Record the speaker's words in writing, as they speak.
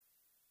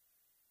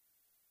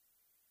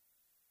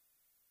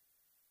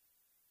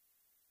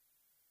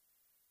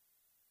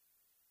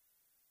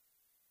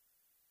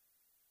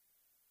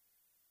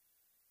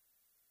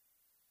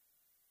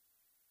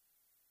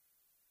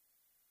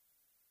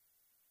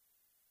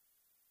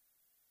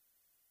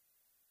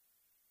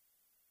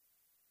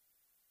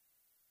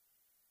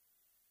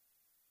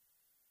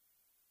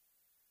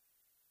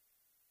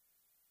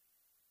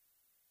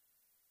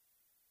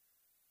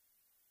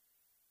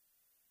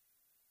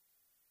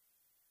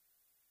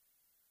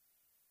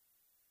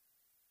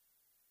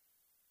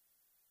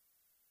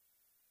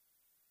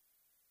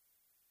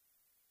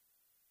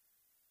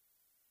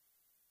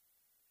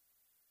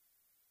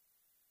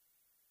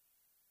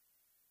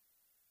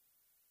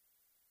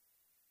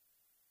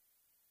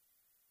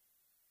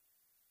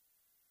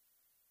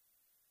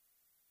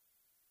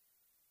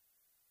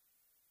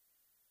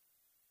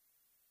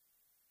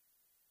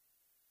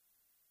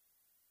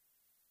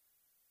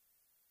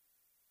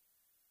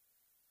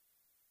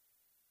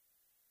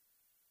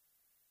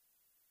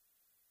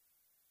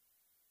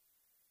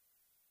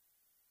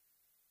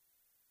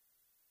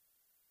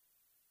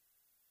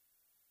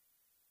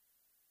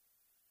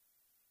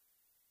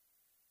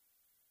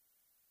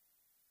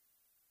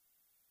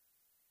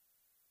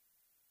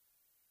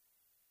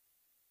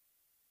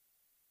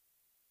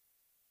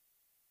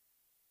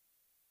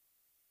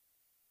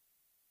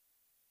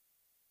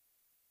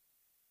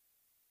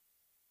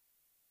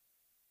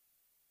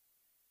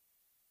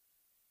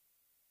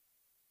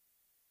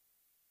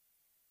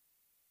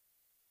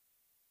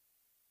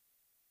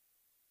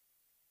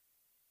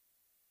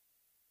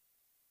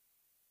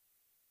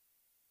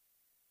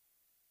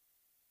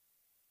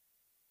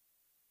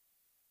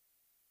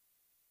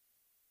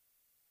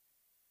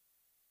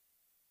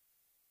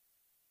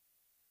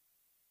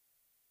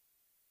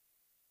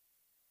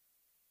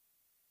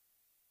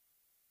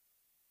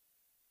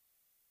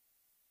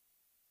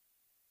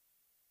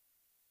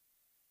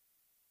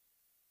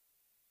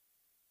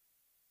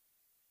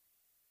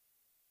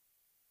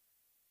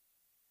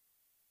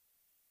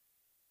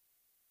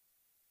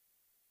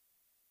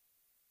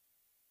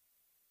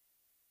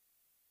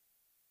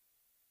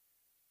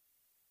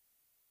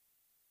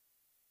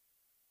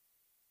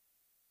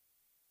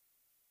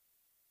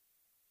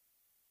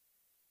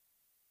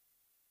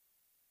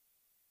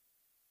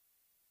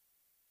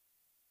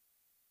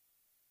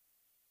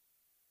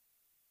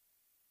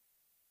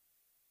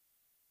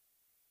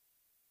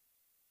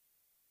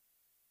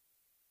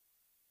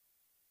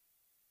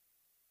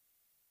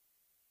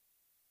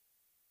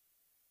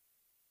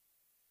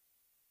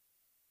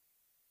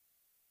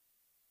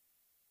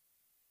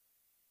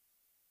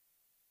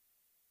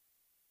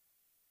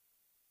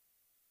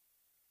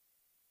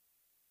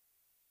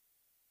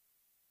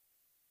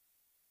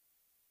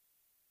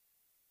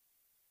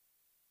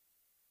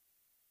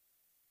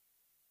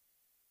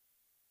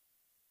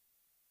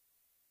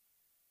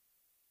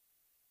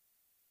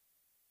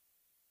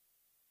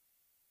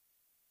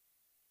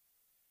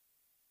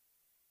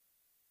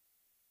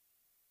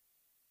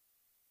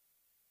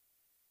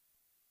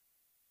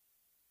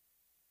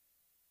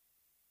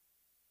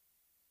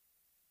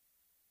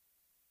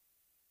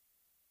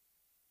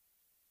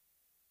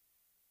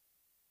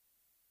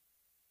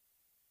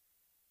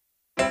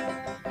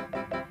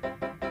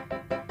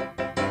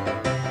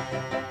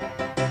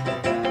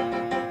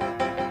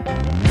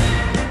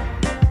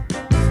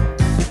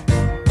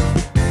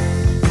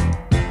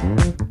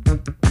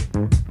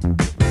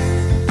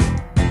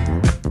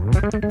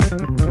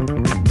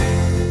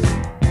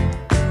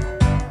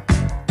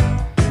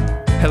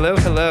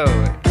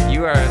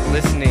You are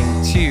listening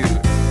to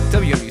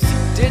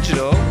WMUC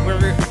Digital.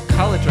 We're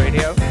college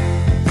radio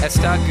at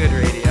Stock Good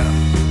Radio.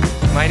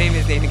 My name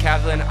is Nathan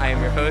Kaplan. I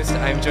am your host.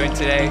 I am joined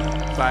today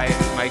by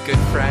my good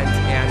friend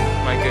and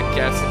my good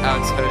guest,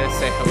 Alex Hoda.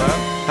 Say hello.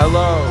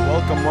 Hello.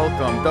 Welcome.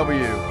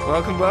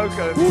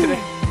 Welcome.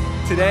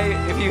 Today,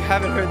 if you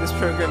haven't heard this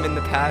program in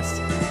the past,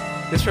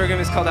 this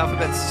program is called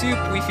Alphabet Soup.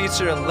 We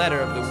feature a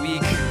letter of the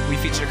week. We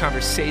feature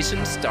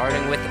conversations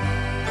starting with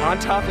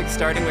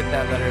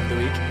that letter of the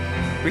week.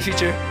 We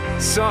feature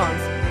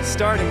songs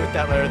starting with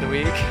that letter of the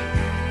week.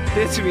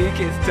 This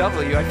week is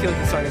W. I feel like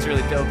the song is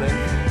really building.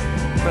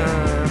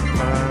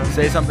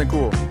 Say something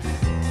cool.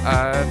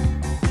 I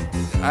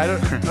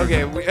don't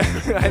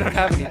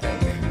have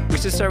anything. We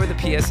should start with a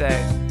PSA.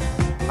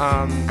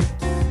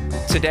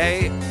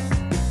 Today,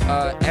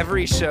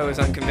 every show is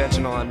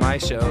unconventional on my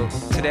show.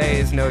 Today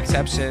is no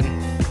exception.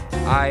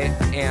 I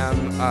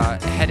am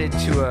headed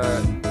to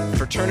a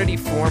fraternity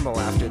formal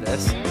after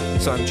this,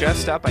 so I'm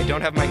dressed up. I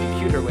don't have my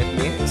computer with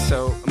me,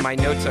 so my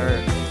notes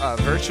are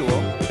virtual.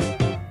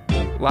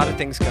 A lot of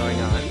things going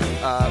on,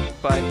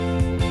 but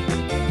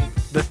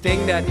the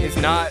thing that is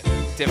not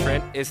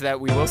different is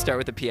that we will start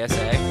with a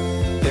PSA.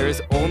 There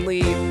is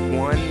only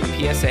one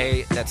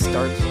PSA that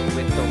starts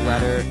with the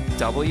letter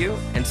W,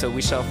 and so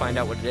we shall find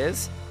out what it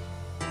is.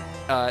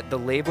 The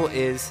label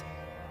is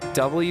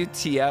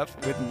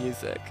WTF with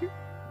music.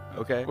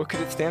 Okay. What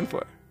could it stand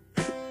for?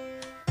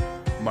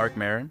 Mark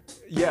Maron.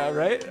 Yeah,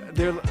 right?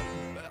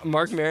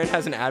 Mark Maron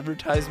has an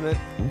advertisement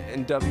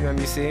in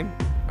WMUC.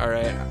 All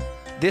right.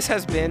 This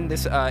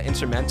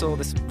instrumental,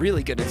 this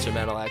really good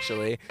instrumental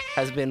actually,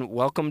 has been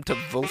Welcome to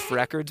Wolf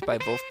Records by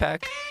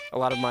Wolfpack. A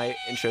lot of my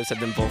intros have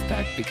been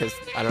Wolfpack because,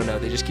 I don't know,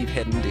 they just keep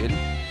hitting, dude.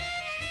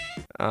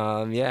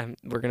 Yeah,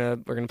 we're gonna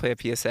play a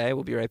PSA.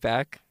 We'll be right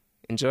back.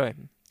 Enjoy.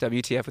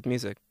 WTF with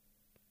music.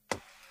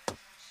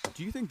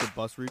 Do you think the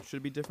bus route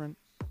should be different?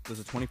 Does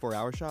a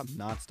 24-hour shop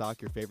not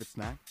stock your favorite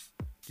snack?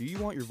 Do you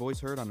want your voice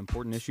heard on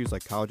important issues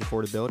like college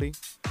affordability?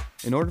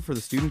 In order for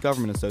the Student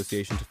Government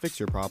Association to fix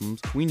your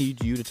problems, we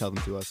need you to tell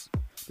them to us.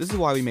 This is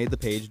why we made the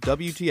page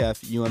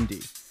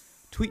WTFUMD.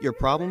 Tweet your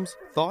problems,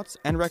 thoughts,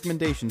 and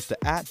recommendations to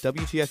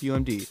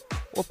 @WTFUMD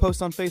or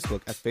post on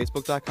Facebook at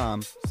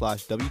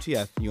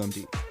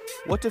facebook.com/WTFUMD.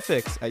 What to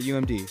fix at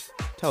UMD?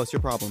 Tell us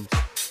your problems.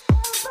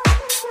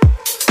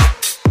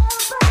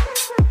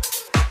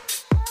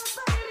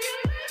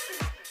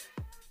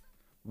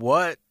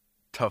 What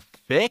to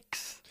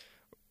fix?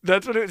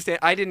 That's what it was saying.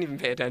 I didn't even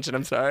pay attention.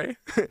 I'm sorry.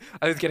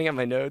 I was getting at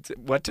my notes.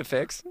 What to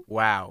fix?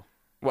 Wow.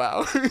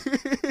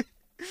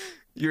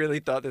 You really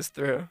thought this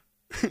through.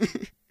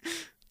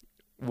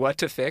 What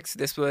to fix?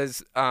 This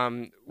was,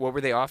 what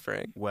were they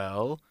offering?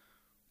 Well,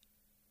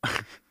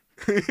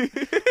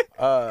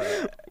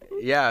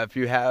 yeah, if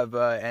you have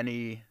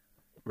any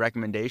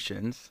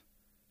recommendations,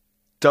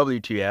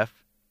 WTF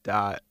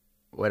dot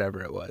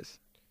whatever it was.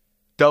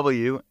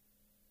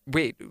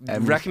 Wait,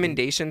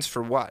 recommendations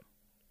for what?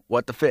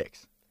 What to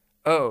fix?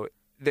 Oh,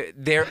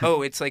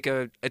 it's like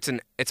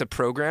it's a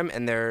program,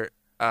 and they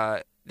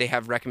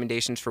have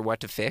recommendations for what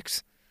to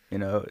fix.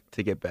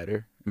 To get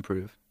better,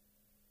 improve.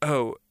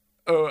 Oh,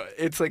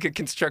 it's like a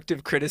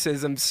constructive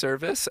criticism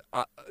service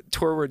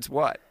towards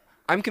what?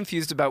 I'm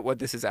confused about what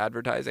this is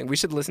advertising. We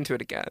should listen to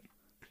it again.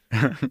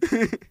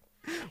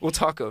 We'll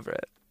talk over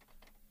it.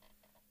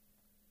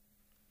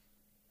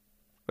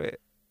 Wait.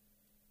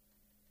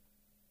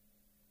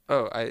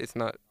 Oh, it's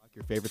not.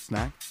 Your favorite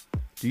snack?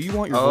 Do you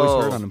want your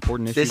voice heard on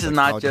important issues? This is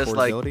not just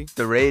like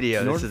the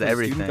radio. This is everything. In order for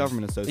the Student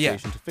Government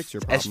Association to fix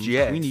your problems,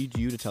 SGA. we need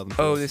you to tell them.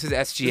 This is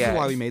SGA. This is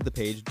why we made the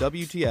page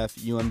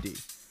WTFUMD.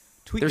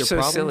 Tweet They're your so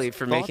problems, silly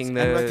for thoughts, making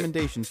and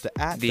recommendations to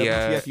the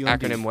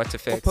acronym what to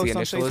fix, the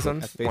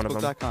initialism. One of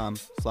them.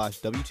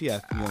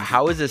 Facebook.com/WTFUMD.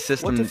 How is this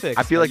system? What to fix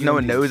I feel like no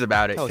one UMD. knows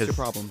about it. Tell us your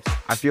problems.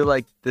 I feel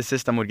like the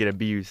system would get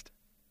abused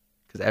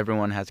because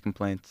everyone has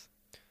complaints.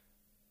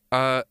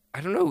 I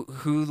don't know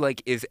who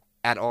is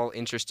at all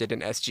interested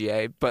in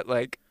SGA, but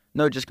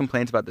No, just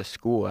complaints about the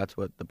school. That's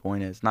what the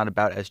point is. It's not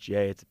about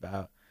SGA. It's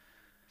about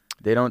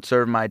they don't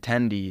serve my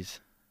attendees.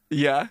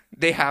 Yeah,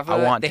 they have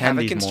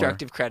a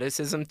constructive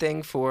criticism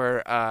thing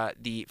for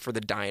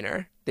the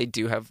diner. They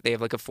have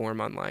a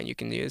form online you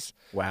can use.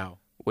 Wow.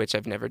 Which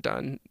I've never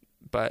done,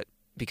 but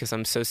because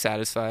I'm so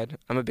satisfied.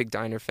 I'm a big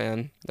diner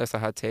fan. That's a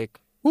hot take.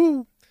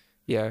 Woo.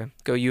 Yeah,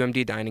 go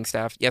UMD dining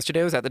staff.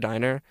 Yesterday I was at the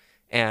diner,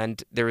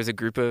 and there was a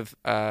group of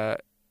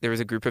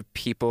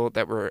people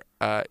that were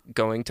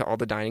going to all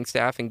the dining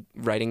staff and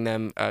writing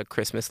them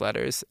Christmas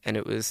letters, and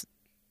it was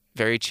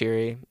very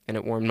cheery, and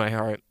it warmed my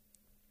heart.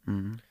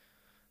 Mm-hmm.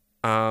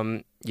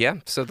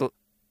 So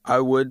I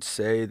would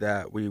say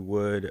that we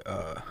would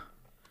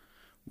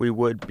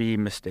be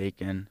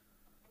mistaken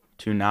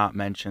to not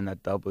mention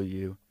that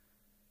W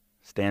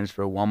stands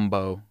for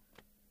Wumbo.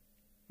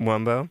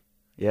 Wumbo?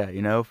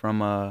 Yeah,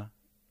 from I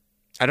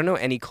don't know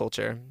any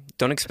culture.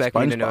 Don't expect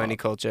me to know any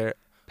culture.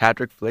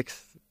 Patrick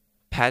Flicks.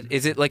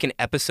 Is it like an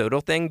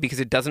episodal thing?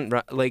 Because it doesn't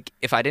run,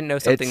 if I didn't know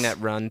something that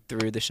run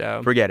through the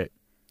show. Forget it.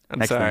 I'm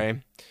Next sorry.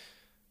 thing.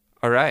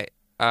 All right.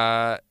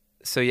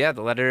 So yeah,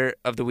 the letter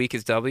of the week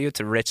is W. It's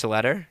a rich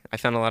letter. I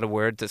found a lot of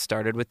words that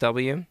started with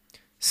W.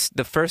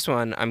 The first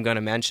one I'm going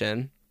to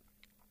mention,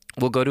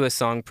 we'll go to a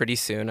song pretty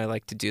soon. I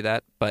like to do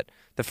that. But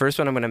the first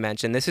one I'm going to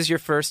mention, this is your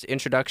first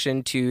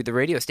introduction to the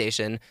radio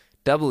station,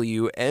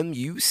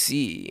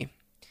 WMUC.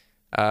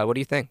 What do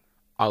you think?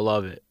 I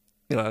love it.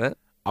 You love it?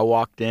 I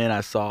walked in,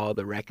 I saw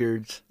the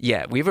records,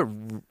 Yeah, we have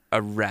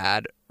a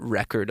rad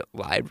record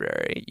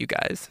library, you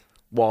guys.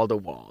 wall to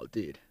wall,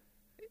 dude.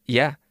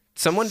 Yeah.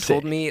 Someone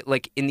told Sick. me,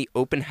 like, in the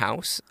open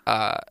house,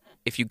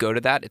 if you go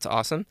to that, it's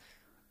awesome.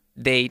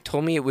 They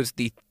told me it was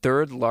the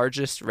third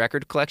largest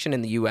record collection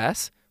in the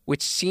U.S.,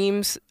 which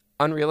seems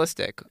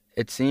unrealistic.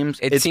 It seems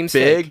It it's seems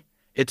big. fake.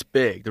 It's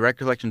big. The record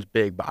collection's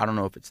big, but I don't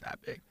know if it's that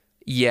big.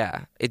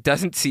 Yeah, it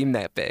doesn't seem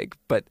that big,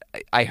 but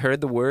I heard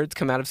the words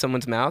come out of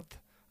someone's mouth.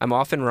 I'm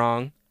often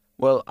wrong.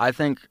 Well, I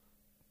think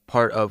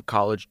part of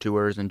college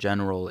tours in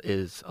general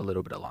is a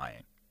little bit of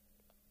lying.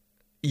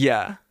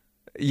 Yeah.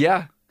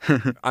 Yeah.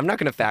 I'm not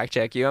going to fact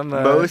check you. I'm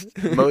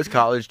Most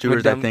college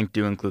tours, I them- think,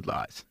 do include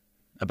lies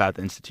about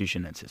the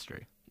institution and its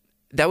history.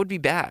 That would be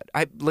bad.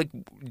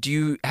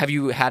 Have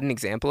you had an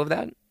example of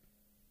that?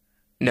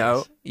 No,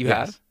 Yes. you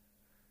Yes. have?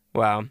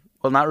 Wow.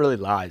 Well, not really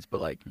lies,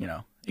 but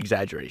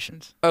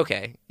exaggerations.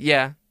 Okay.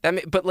 Yeah.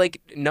 But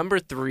like number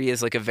 3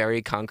 is like a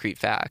very concrete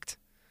fact.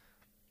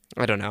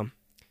 I don't know.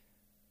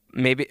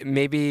 Maybe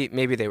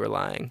they were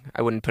lying.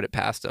 I wouldn't put it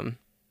past them.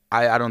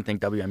 I don't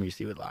think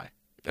WMUC would lie.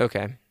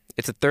 Okay.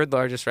 It's the third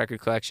largest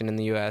record collection in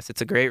the U.S.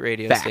 It's a great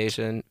radio Fact.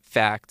 station.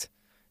 Fact.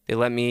 They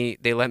let me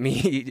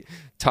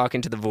talk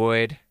into the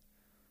void.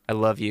 I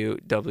love you,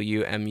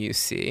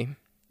 WMUC.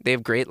 They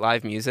have great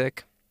live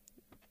music.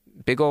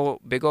 Big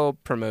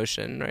old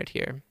promotion right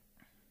here.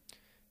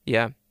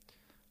 Yeah.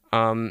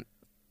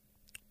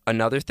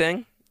 Another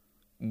thing.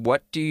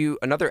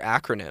 Another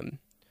acronym.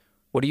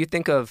 What do you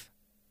think of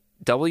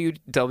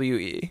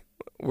WWE,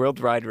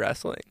 Worldwide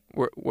Wrestling,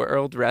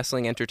 World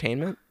Wrestling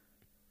Entertainment?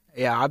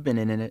 Yeah, I've been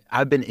in it.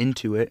 I've been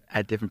into it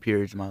at different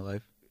periods of my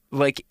life.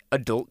 Like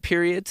adult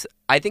periods?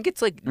 I think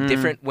it's like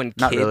different when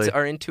not kids really.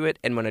 are into it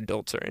and when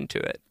adults are into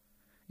it.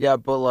 Yeah,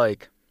 but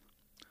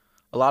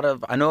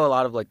I know a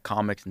lot of like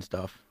comics and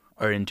stuff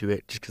are into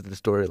it just because the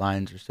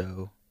storylines are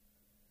so.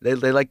 They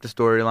like the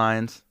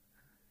storylines.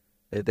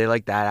 They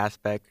like that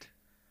aspect.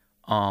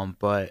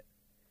 But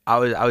I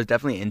was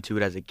definitely into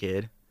it as a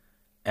kid,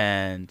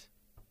 and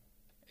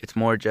it's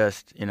more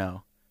just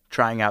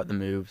trying out the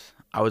moves.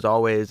 I was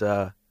always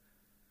the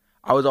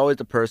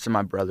person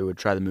my brother would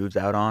try the moves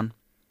out on.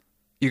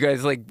 You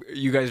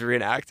guys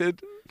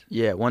reenacted?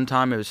 Yeah, one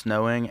time it was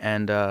snowing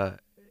and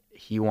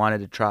he wanted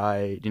to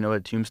try. Do you know what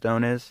a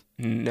tombstone is?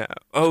 No. It's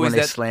Oh, when is they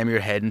that? slam your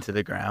head into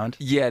the ground.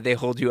 Yeah, they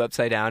hold you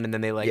upside down and then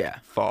they Yeah.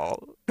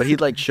 fall. But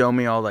he'd show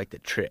me all the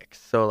tricks.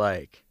 So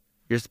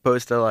you're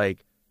supposed to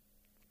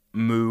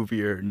move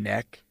your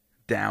neck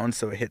down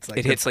so it hits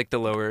It hits like the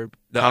top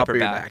upper of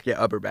your back. Yeah,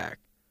 upper back.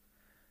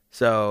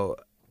 So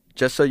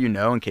just so you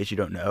know, in case you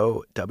don't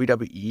know,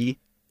 WWE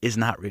is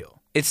not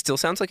real. It still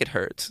sounds like it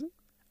hurts.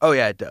 Oh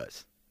yeah, it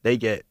does. They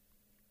get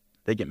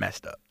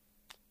messed up.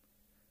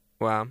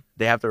 Wow.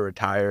 They have to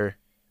retire.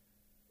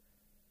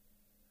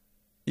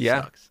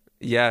 Yeah. Sucks.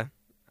 Yeah.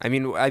 I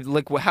mean,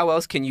 how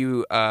else can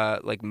you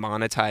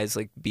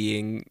monetize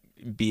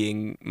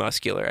being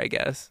muscular, I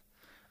guess?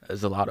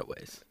 There's a lot of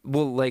ways.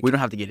 Well, We don't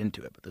have to get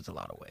into it, but there's a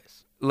lot of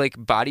ways.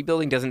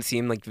 bodybuilding doesn't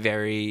seem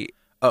very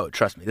Oh,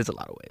 trust me, there's a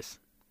lot of ways.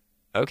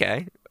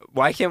 okay.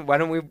 Why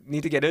don't we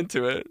need to get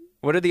into it?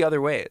 What are the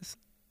other ways?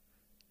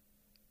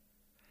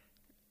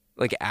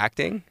 Like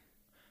acting?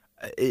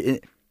 In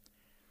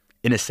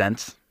a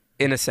sense.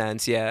 In a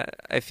sense, yeah.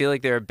 I feel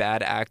like there are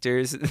bad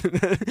actors.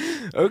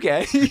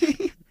 Okay.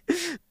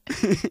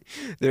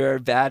 There are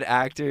bad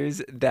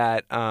actors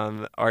that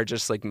are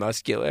just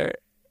muscular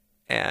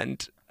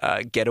and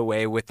get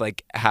away with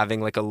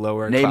having a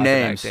lower Name class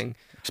names. of acting.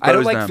 Expose I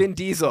don't like them. Vin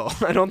Diesel.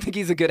 I don't think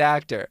he's a good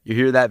actor. You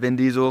hear that, Vin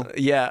Diesel?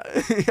 Yeah.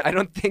 I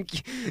don't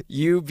think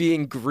you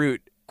being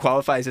Groot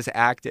qualifies as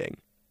acting.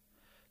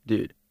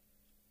 Dude,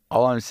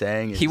 all I'm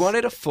saying is He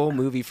wanted a full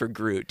movie for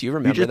Groot. Do you you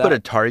remember just that? put a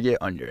target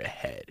on your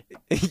head.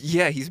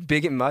 Yeah, he's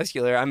big and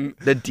muscular. I'm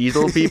The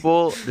Diesel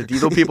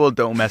people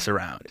don't mess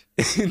around.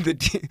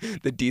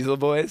 the Diesel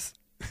boys.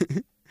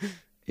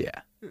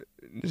 Yeah.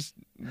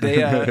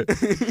 They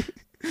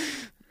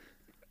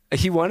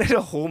he wanted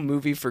a whole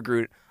movie for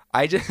Groot.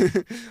 I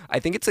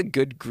think it's a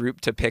good group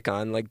to pick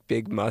on,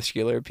 big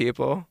muscular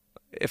people.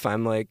 If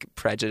I'm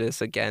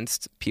prejudiced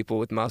against people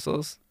with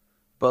muscles.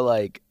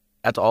 But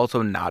that's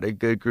also not a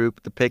good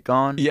group to pick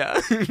on. Yeah.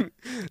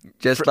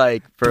 Just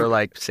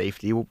for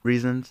safety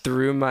reasons.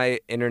 through my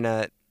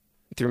internet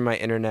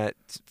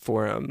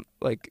forum,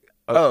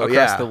 Oh, across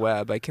yeah. the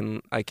web, I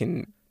can You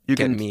get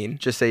can mean.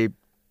 just say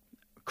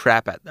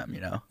crap at them,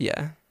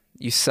 Yeah.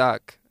 You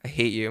suck. I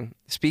hate you.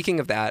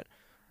 Speaking of that,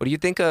 what do you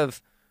think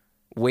of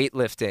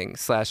weightlifting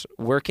 /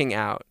 working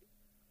out?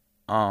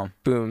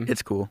 Boom.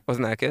 It's cool.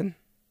 Wasn't that good?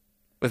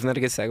 Wasn't that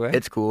a good segue?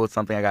 It's cool. It's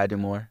something I gotta do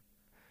more.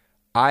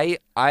 I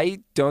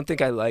don't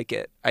think I like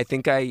it. I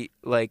think I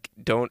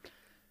don't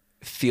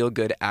feel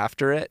good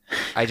after it.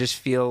 I just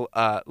feel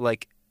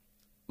like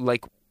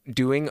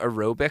doing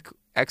aerobic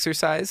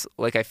exercise,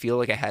 like I feel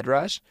like a head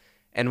rush,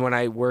 and when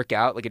I work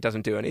out, like it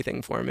doesn't do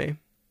anything for me.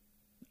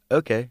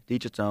 Okay, to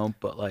each its own,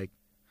 but like,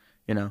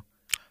 you know.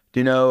 Do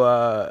you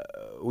know,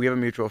 we have a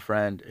mutual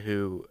friend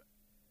who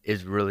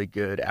is really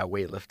good at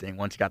weightlifting.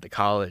 Once he got to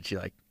college, he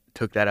like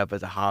took that up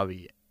as a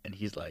hobby, and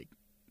he's like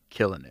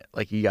killing it.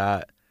 Like he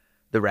got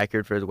the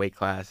record for his weight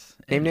class.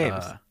 Name and,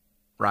 names.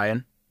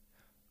 Ryan.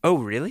 Oh,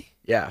 really?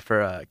 Yeah,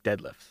 for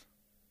deadlifts.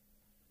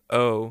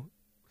 Oh.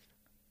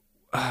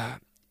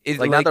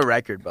 Like not the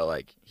record, but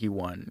like he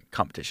won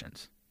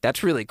competitions.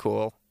 That's really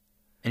cool.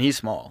 And he's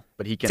small,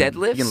 but he can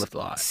Deadlifts lift a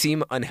lot.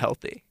 seem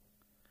unhealthy.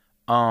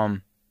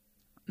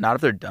 Not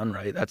if they're done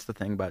right. That's the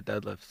thing about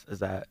deadlifts is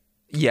that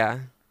Yeah.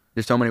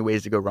 there's so many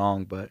ways to go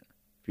wrong, but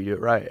if you do it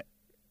right.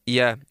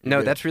 Yeah. No,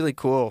 good. that's really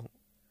cool.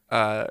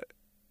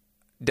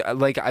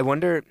 Like I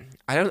wonder.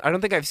 I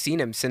don't think I've seen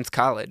him since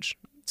college.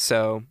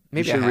 So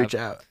maybe you should I have. reach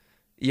out.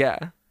 Yeah.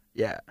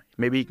 Yeah,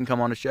 maybe he can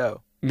come on a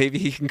show. Maybe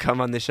he can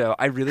come on the show.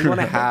 I really want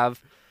to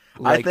have.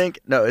 Like, I think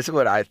no. This is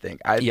what I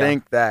think. I Yeah.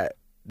 think that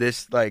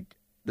this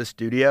the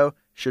studio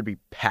should be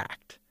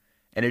packed,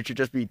 and it should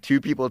just be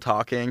two people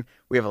talking.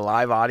 We have a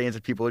live audience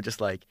of people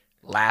just like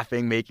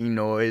laughing, making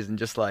noise, and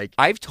just like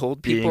I've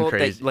told being people that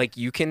crazy. like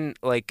you can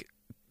like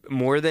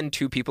more than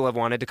 2 people have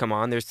wanted to come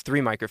on. There's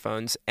 3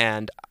 microphones,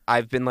 and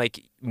I've been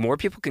like more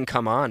people can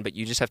come on, but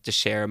you just have to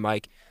share a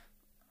mic.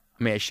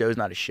 I mean, a show's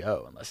not a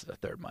show unless it's a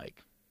third mic.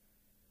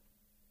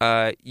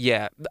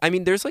 Yeah. I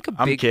mean, there's like a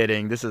I'm big.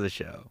 kidding. This is a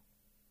show.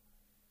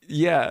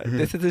 Yeah,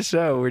 this is a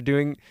show we're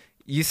doing.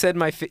 You said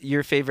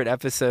your favorite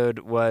episode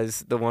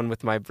was the one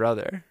with my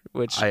brother,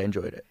 which I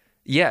enjoyed it.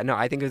 yeah, no,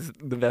 I think it was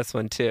the best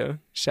one too.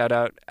 Shout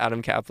out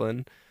Adam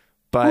Kaplan.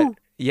 But Woo.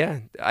 yeah,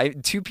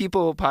 2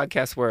 people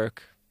podcast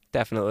work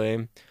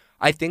definitely.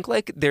 I think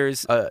like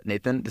there's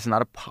Nathan, this is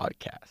not a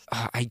podcast.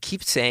 I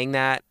keep saying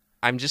that.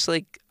 I'm just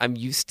like I'm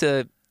used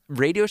to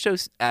radio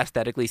shows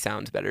aesthetically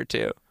sounds better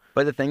too.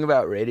 But the thing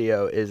about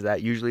radio is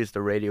that usually it's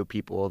the radio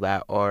people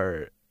that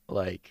are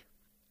like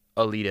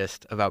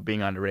elitist about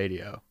being on the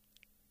radio.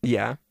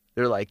 Yeah.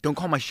 They're like, don't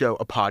call my show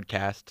a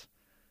podcast.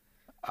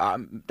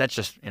 That's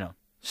just,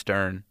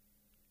 stern.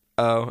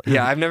 Oh,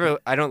 yeah,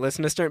 I don't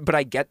listen to Stern, but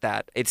I get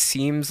that. It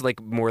seems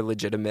like more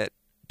legitimate.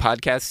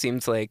 Podcast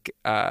seems like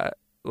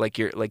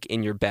you're like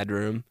in your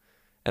bedroom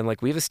and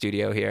like we have a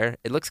studio here.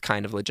 It looks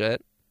kind of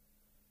legit.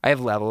 I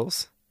have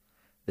levels.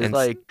 There's And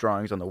like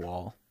drawings on the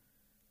wall.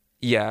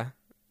 Yeah.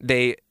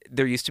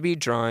 There used to be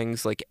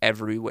drawings like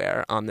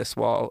everywhere on this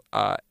wall,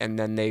 and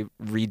then they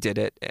redid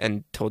it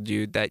and told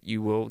you that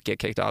you will get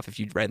kicked off if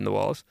you write in the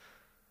walls.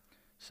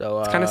 So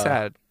It's kind of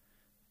sad.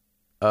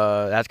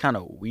 That's kind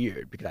of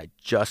weird because I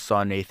just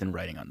saw Nathan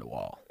writing on the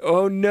wall.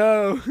 Oh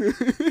no!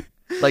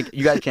 Like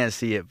you guys can't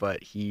see it,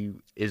 but he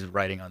is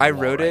writing on the I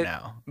wall wrote right it,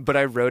 now. but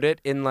I wrote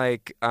it in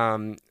like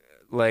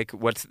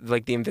what's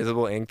like the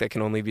invisible ink that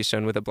can only be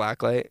shown with a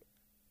black light.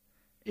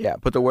 Yeah,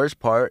 but the worst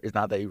part is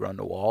not that you wrote on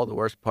the wall. The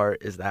worst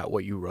part is that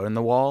what you wrote on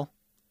the wall,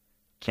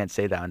 can't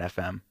say that on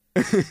FM.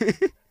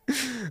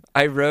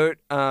 I wrote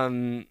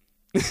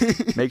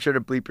Make sure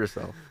to bleep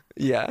yourself.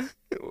 yeah.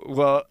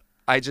 Well,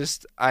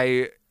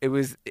 it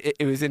was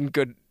in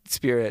good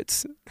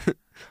spirits.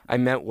 I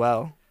meant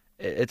well.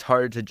 It's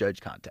hard to judge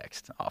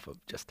context off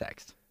of just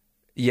text.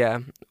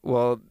 Yeah.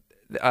 Well,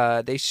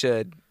 they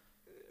should.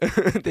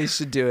 They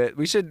should do it.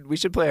 We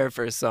should play our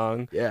first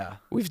song. Yeah.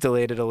 We've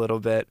delayed it a little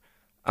bit.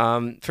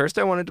 First,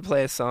 I wanted to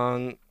play a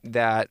song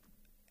that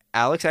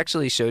Alex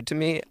actually showed to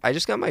me. I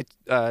just got my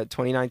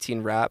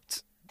 2019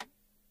 Wrapped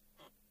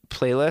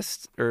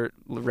playlist or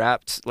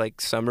Wrapped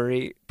like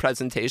summary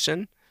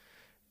presentation,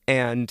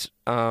 and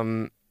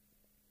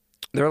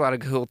there are a lot of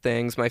cool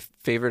things. My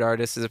favorite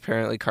artist is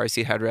apparently Car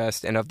Seat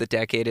Headrest, and of the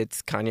decade,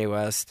 it's Kanye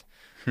West.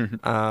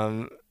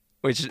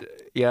 Which,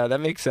 yeah, that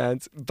makes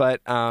sense.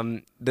 But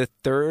the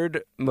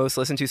third most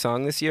listened to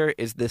song this year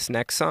is this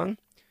next song,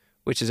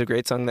 which is a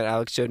great song that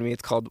Alex showed me.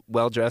 It's called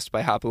Well Dressed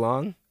by Hop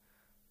Along.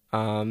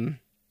 I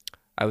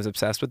was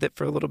obsessed with it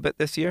for a little bit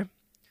this year.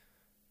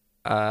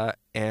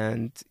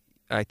 And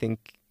I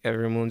think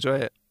everyone will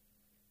enjoy it.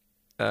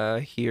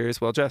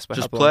 Here's Well Dressed by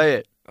Just Hop Along. play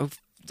it. Oh,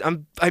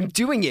 I'm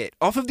doing it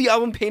off of the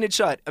album Painted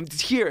Shut. I'm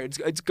here.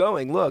 It's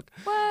going. Look.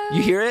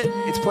 You hear it?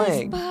 It's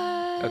playing.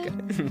 Okay.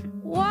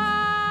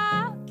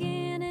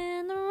 Walking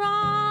in the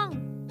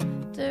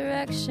wrong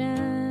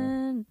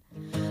direction,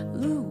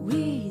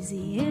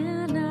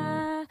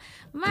 Louisiana,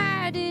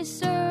 my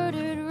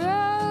deserted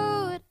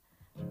road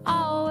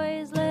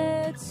always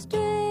led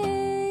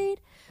straight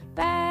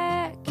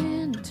back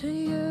into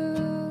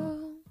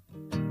you.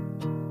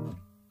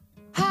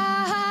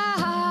 Ha ha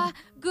ha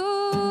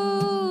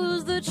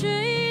goes the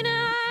train.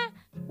 I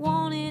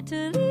wanted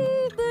to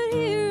leave, but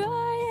here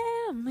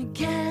I am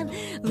again,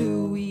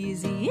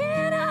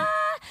 Louisiana.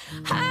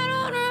 I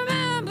don't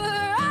remember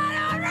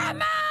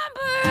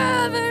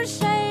ever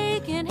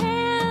shaking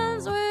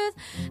hands with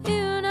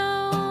you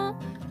know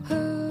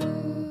who.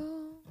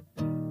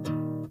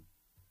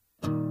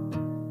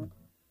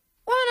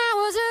 When I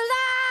was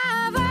alive,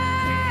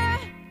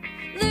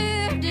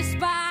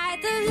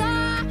 despite the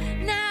law.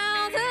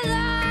 Now the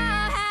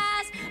law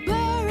has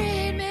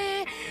buried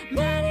me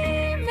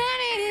many,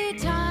 many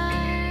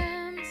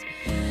times.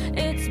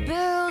 It's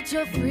built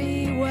a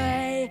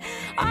freeway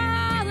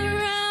all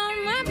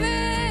around my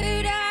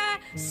bed. I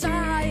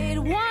saw it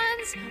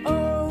once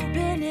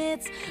open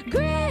its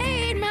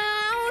great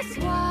mouth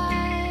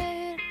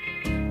wide,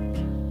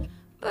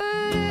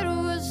 but it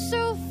was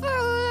so full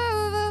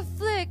of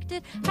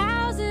afflicted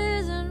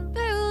houses and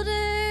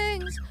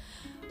buildings.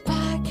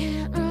 I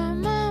can't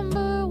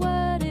remember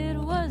what it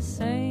was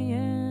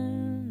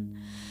saying.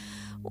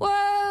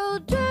 Well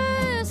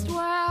dressed,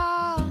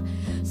 well,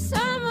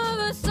 some of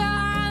us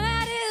are.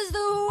 That is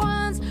the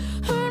ones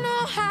who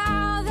know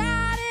how.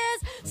 That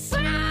is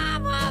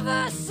some of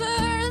us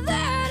are.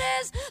 That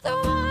is the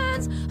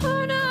ones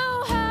who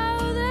know how.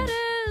 That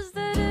is,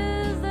 that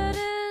is, that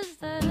is,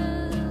 that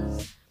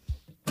is.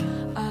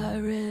 I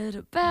read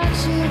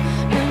about you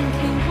and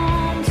came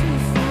home to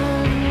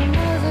find your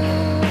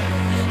mother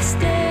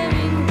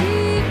staring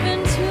deep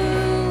into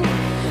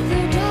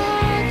the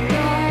dark,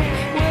 dark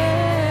web.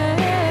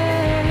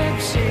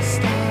 She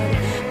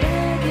started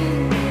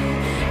begging me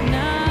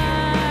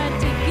not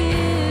to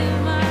give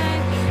my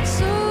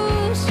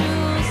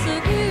social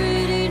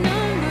security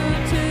number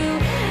to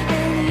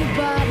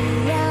anybody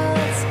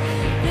else.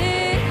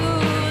 There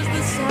goes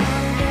the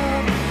sound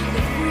of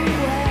the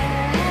freeway.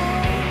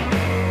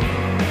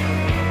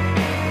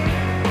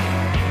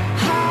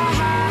 Ha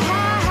ha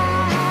ha ha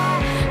ha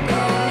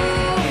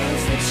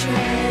goes the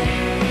train.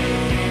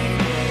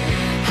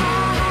 Ha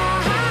ha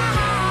ha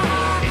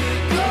ha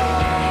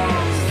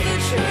goes the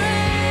train.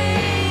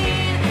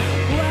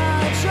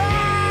 Well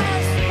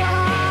dressed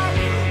but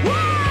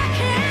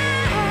walking,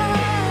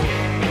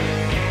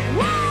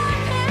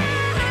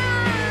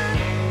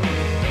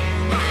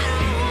 I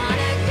don't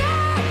wanna go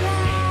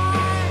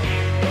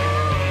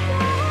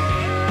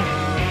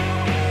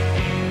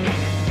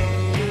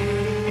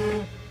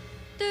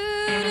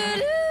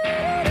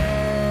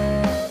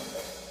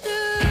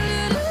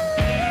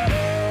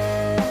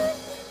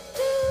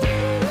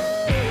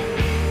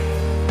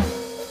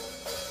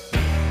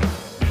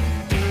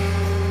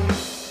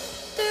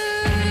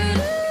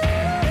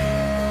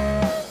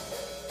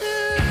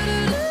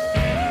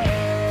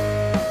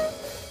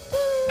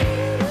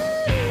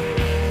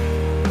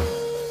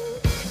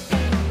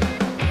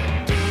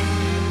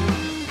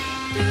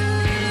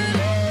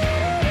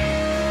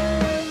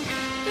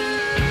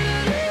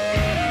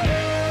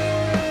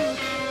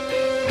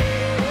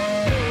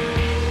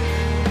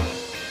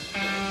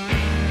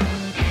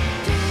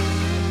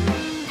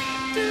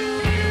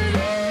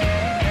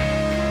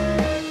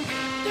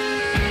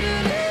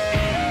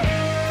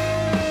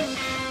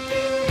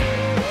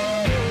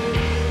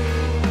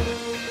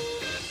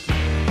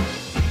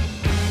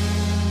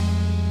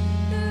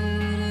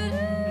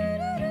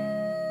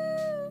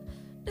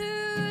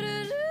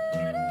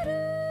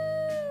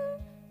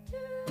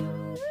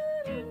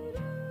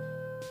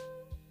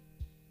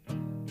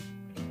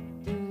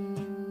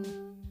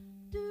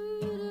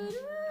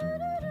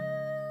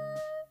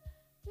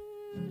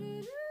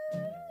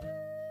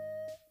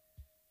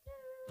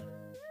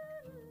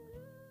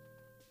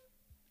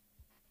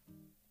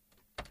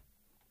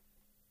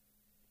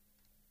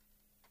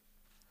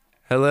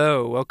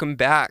Hello, welcome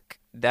back.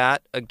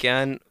 That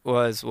again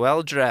was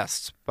Well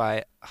Dressed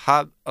by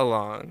Hop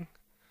Along.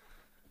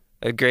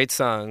 A great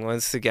song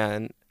once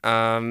again.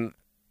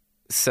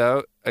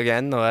 So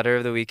again, the letter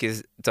of the week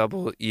is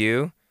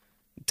W.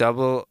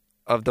 Double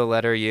of the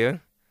letter U.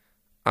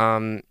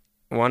 One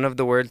of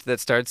the words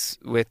that starts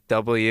with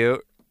W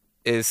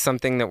is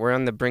something that we're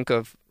on the brink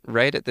of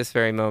right at this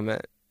very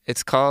moment.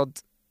 It's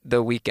called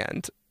The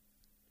Weeknd.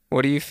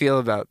 What do you feel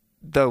about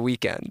The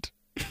Weeknd?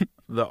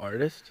 The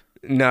artist?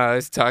 No, I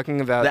was talking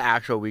about The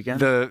actual weekend?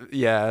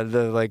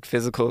 the like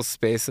physical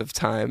space of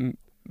time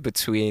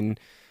between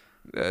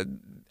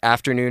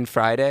afternoon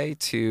Friday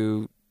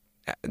to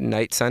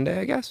night Sunday,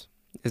 I guess.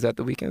 Is that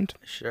The Weeknd?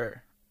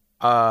 Sure.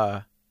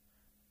 I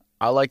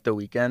like The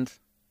Weeknd.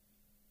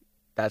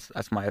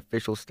 That's my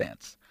official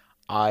stance.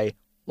 I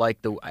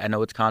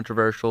know it's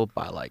controversial,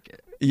 but I like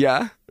it.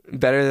 Yeah,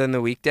 better than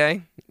the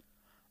weekday.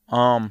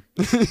 I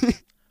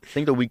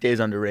think the weekday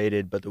is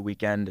underrated, but the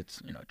weekend,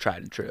 it's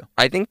tried and true.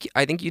 I think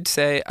you'd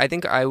say. I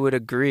think I would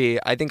agree.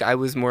 I think I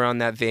was more on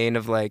that vein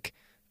of like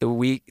the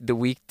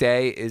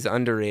weekday is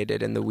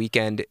underrated and the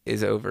weekend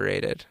is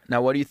overrated.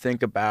 Now, what do you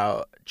think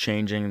about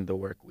changing the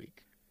work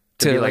week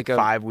to To be like a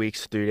 5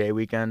 weeks, 3-day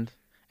weekend,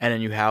 and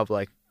then you have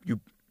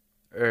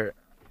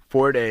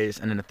 4 days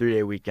and then a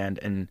 3-day weekend,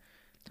 and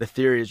the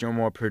theory is you're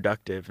more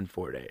productive in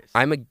 4 days.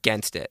 I'm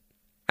against it.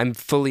 I'm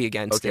fully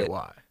against it. Okay,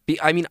 why?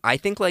 I mean, I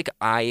think like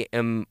I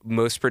am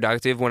most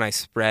productive when I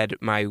spread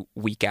my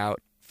week out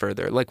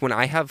further. Like when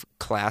I have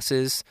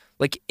classes,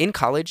 like in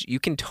college, you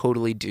can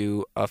totally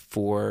do a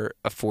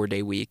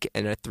 4-day week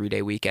and a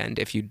 3-day weekend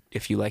if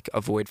you like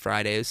avoid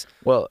Fridays.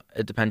 Well,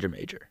 it depends your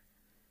major.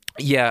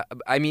 Yeah,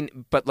 I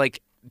mean, but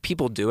like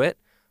people do it,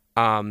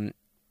 and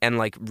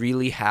like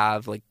really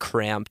have like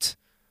cramped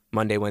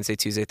Monday, Wednesday,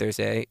 Tuesday,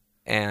 Thursday,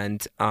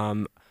 and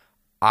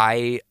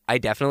I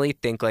definitely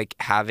think like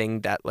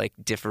having that like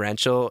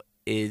differential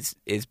is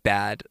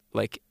bad.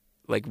 Like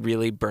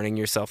really burning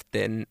yourself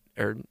thin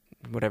or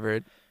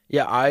whatever.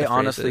 Yeah, I the phrase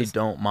honestly is.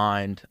 don't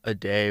mind a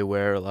day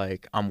where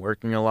like I'm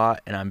working a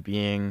lot and I'm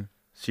being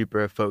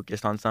super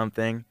focused on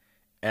something,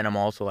 and I'm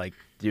also like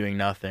doing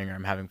nothing or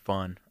I'm having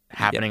fun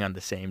happening on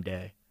the same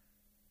day.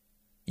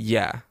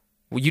 Yeah.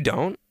 Well, you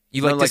don't.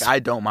 You No, like like this? I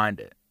don't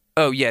mind it.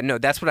 Oh yeah, no,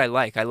 that's what I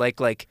like. I like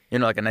Like a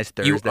nice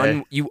you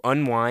Thursday. you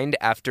unwind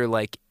after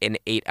like an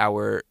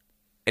 8-hour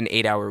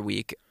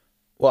week.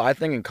 Well, I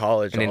think in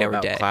college And it's an all hour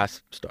about day.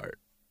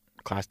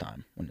 class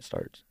time when it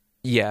starts.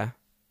 Yeah.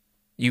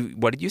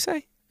 What did you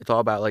say? It's all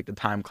about like the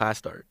time class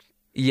starts.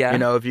 Yeah. You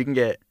know, if you can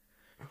get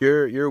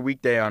your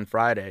weekday on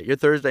Friday, your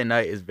Thursday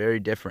night is very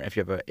different if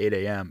you have a 8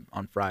 a.m.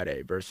 on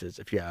Friday versus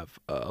if you have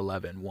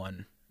 11,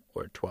 1,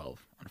 or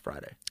 12 on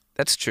Friday.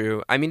 That's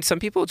true. I mean, some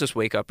people just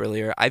wake up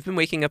earlier. I've been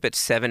waking up at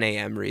 7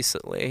 a.m.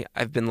 recently.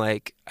 I've been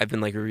like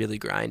really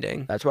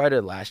grinding. That's what I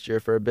did last year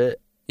for a bit.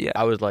 Yeah.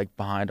 I was like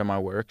behind on my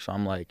work, so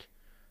I'm like,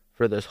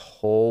 for this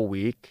whole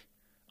week,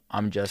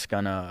 I'm just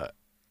gonna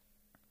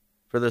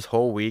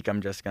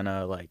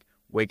like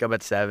wake up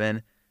at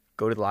 7,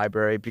 go to the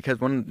library, because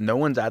when no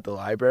one's at the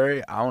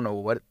library, I don't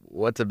know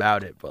what's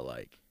about it, but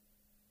like,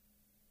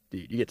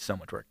 dude, you get so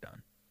much work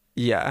done.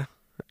 Yeah.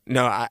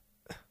 No,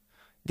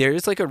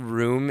 there's like a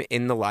room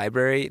in the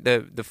library,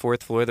 the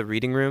fourth floor, the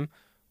reading room,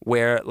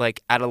 where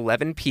like at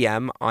 11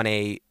 p.m. on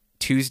a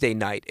Tuesday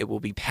night, it will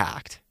be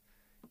packed.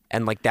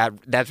 And like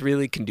that's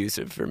really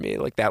conducive for me.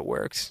 Like that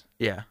works.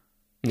 Yeah.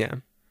 Yeah.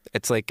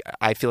 It's like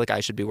I feel like I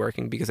should be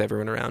working because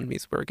everyone around me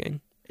is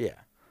working. Yeah.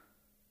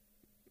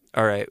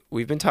 All right.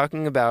 We've been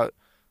talking about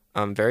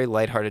very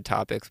lighthearted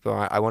topics,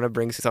 but I want to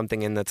bring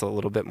something in that's a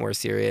little bit more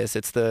serious.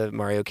 It's the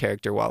Mario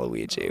character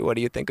Waluigi. What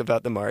do you think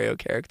about the Mario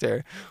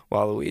character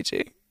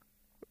Waluigi?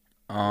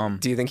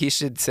 Do you think he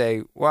should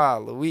say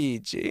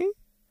Waluigi?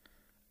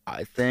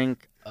 I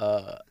think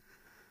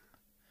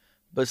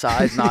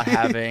besides not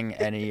having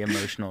any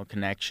emotional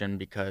connection,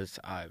 because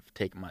I've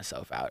taken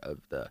myself out of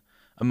the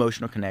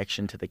emotional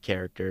connection to the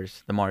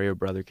characters, the Mario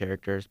brother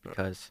characters,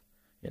 because,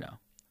 you know,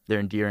 they're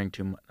endearing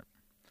too much.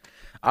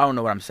 I don't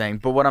know what I'm saying,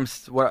 but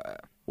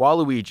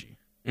Waluigi,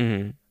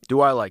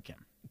 do I like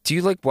him? Do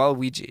you like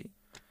Waluigi?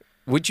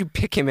 Would you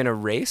pick him in a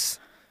race?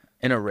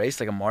 In a race,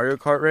 like a Mario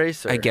Kart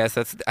race? Or? I guess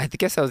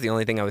that was the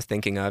only thing I was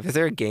thinking of. Is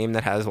there a game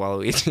that has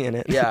Waluigi in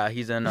it? Yeah,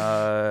 he's in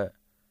N64.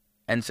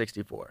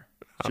 Super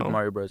Oh.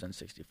 Mario Bros.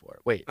 N64.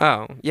 Wait.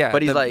 Oh, yeah.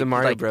 But he's the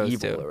Mario he's like Bros.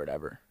 evil too. or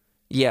whatever.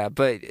 Yeah,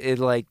 but is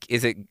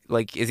he?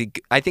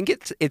 I think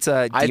it's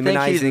I think he's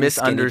demonizing skinny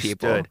misunderstood.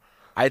 people.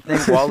 I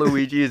think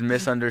Waluigi is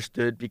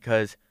misunderstood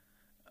because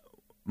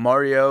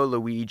Mario,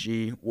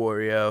 Luigi,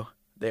 Wario,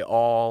 they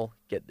all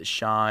get the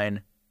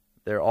shine.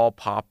 They're all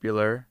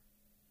popular,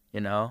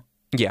 you know?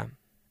 Yeah.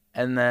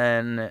 And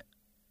then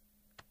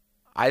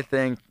I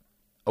think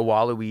a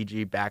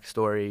Waluigi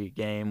backstory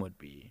game would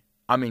be,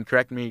 I mean,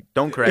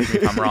 don't correct me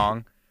if I'm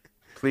wrong.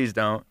 Please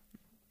don't.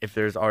 If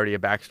there's already a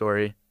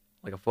backstory,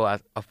 like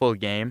a full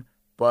game,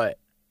 but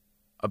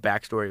a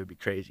backstory would be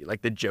crazy.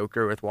 Like the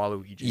Joker with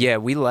Waluigi. Yeah,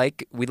 we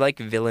like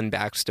villain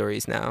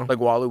backstories now. Like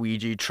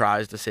Waluigi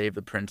tries to save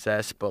the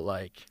princess, but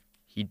like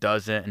he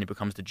doesn't, and he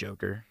becomes the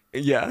Joker.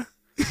 Yeah.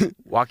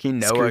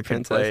 Joaquin Screw Noah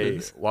can play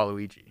princesses.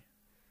 Waluigi.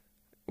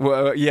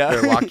 Well, yeah.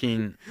 Or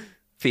Joaquin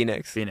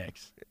Phoenix.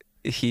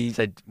 He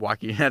said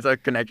Joaquin. That's a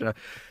connection.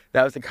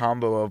 That was the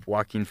combo of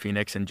Joaquin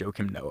Phoenix and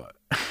Joakim Noah.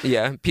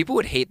 Yeah, people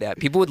would hate that.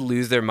 People would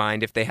lose their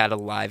mind if they had a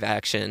live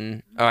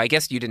action. Oh, I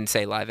guess you didn't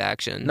say live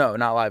action. No,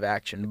 not live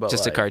action, but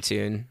just like, a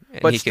cartoon.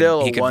 And But he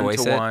still, could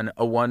voice it.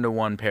 a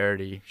 1-to-1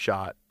 parody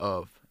shot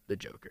of the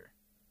Joker.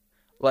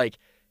 Like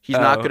he's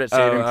not good at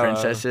saving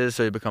princesses,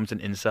 so he becomes an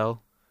incel.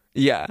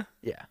 Yeah,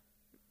 Yeah,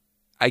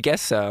 I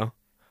guess so.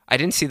 I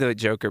didn't see the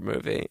Joker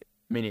movie.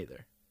 me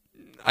neither.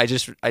 I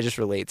just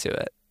relate to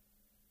it.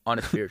 On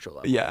a spiritual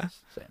level. Yeah.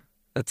 Same.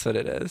 That's what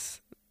it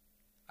is.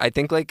 I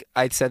think like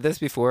I said this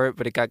before,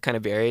 but it got kind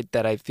of buried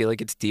that I feel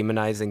like it's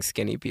demonizing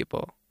skinny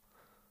people.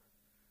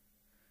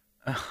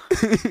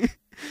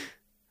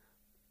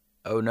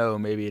 Oh no,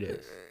 maybe it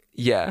is.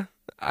 Yeah,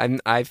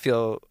 I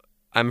feel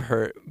I'm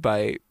hurt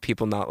by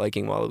people not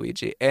liking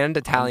Waluigi and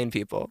Italian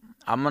people.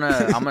 I'm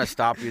gonna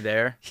stop you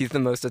there. He's the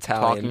most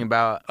Italian Talking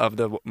about of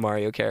the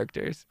Mario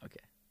characters.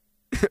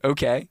 Okay.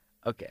 Okay.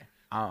 Okay.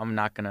 I'm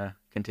not gonna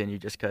continue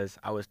just because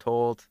I was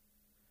told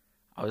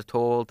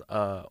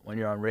when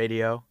you're on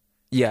radio,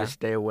 Yeah. to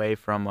stay away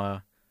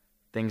from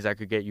things that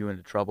could get you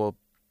into trouble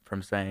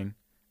from saying.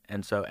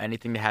 And so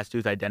anything that has to do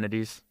with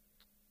identities,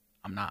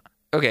 I'm not.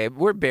 Okay,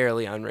 we're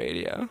barely on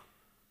radio.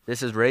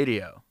 This is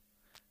radio.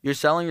 You're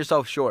selling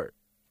yourself short.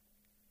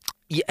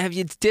 Yeah,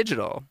 it's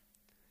digital.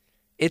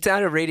 It's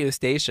at a radio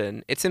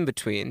station. It's in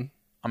between.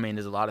 I mean,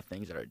 there's a lot of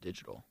things that are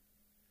digital.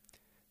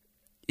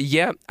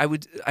 Yeah,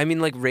 I mean,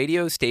 like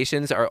radio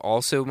stations are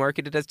also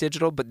marketed as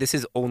digital, but this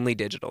is only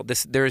digital.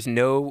 There is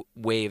no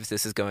waves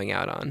this is going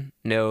out on.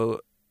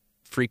 No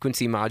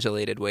frequency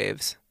modulated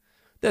waves.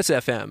 That's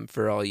FM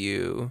for all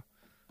you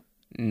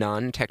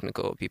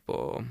non-technical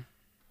people.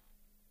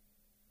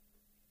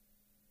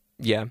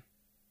 Yeah.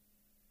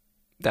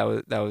 That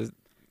was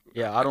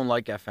Yeah, I don't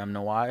like FM.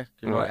 Know why?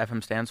 You know what What?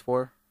 FM stands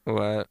for?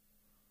 what?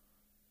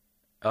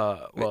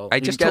 Well, I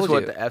you just guess told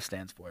what you. the F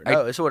stands for.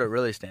 No, it's what it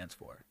really stands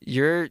for.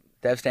 You're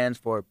The F stands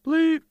for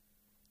bleep.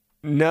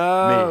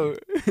 no.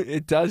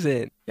 It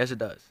doesn't. Yes, it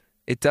does.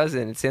 It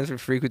doesn't. It stands for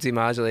frequency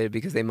modulated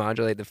because they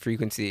modulate the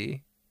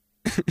frequency.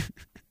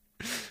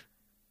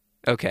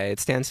 Okay, it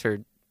stands for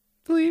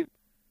bleep.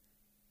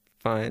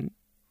 Fine.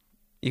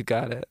 You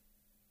got it.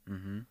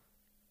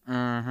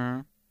 Mm-hmm.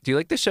 Do you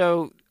like the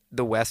show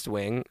The West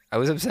Wing? I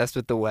was obsessed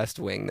with The West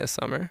Wing this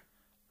summer.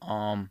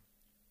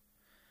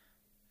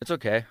 It's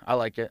okay. I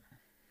like it.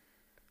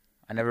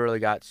 I never really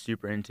got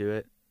super into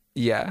it.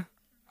 Yeah.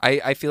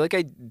 I feel like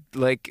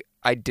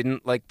I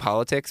didn't like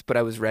politics, but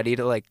I was ready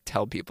to like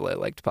tell people I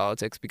liked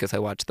politics because I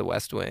watched The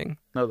West Wing.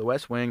 No, The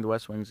West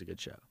Wing's a good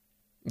show.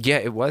 Yeah,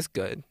 it was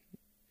good.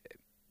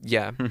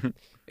 Yeah.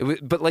 It was,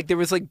 but like there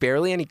was like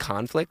barely any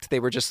conflict. They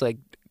were just like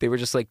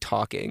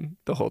talking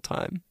the whole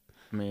time.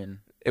 I mean,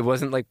 It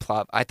wasn't like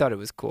plot. I thought it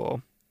was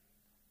cool.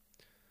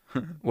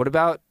 What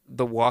about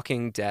The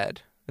Walking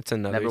Dead? That's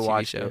another never TV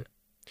watched show. it.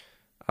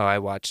 Oh, I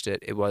watched it.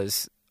 It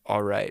was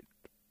all right.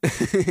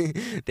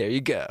 There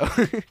you go.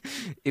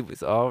 It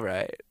was all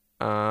right.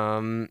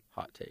 Hot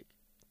take.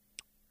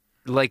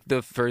 Like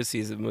the first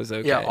season was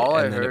okay. Yeah, all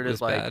I and then heard it was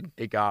is like bad.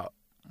 it got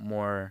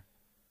more.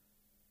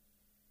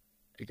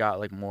 It got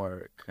like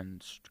more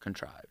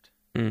contrived.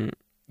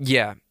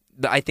 Yeah,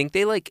 I think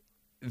they like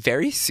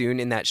very soon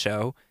in that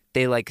show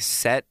they like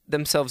set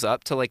themselves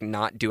up to like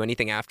not do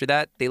anything after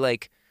that. They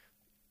like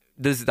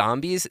the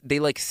zombies. They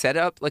like set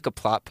up like a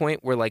plot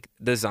point where like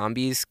the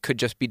zombies could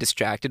just be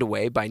distracted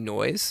away by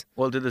noise.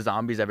 Well, did the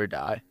zombies ever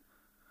die?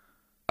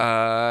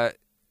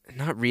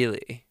 Not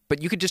really.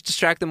 But you could just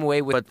distract them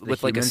away But the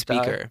with like a humans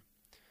die? speaker.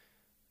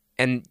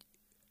 And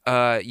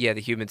yeah,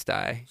 the humans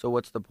die. So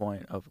what's the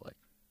point of like?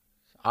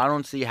 I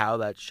don't see how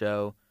that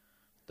show,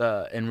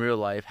 in real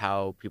life,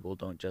 how people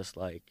don't just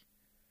like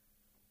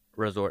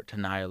resort to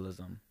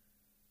nihilism.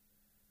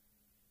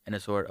 In a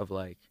sort of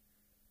like,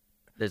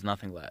 there's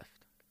nothing left.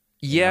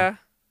 Yeah.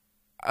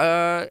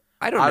 I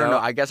don't know. I don't know.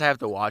 I guess I have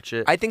to watch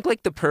it. I think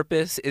like the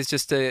purpose is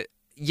just to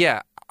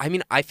yeah. I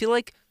mean, I feel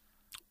like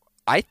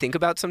I think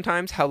about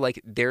sometimes how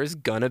like there's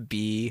gonna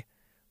be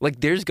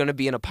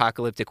an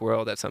apocalyptic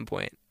world at some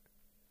point.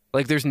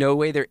 Like there's no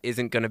way there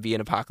isn't gonna be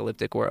an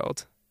apocalyptic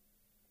world.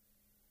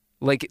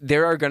 Like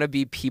there are gonna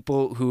be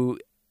people who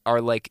are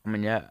like I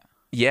mean, yeah.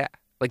 yeah,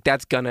 like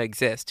that's gonna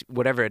exist,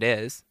 whatever it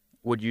is.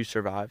 Would you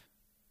survive?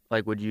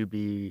 Like, would you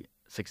be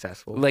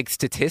successful? Like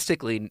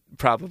statistically,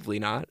 probably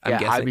not. I'm yeah,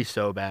 guessing. I'd be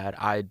so bad.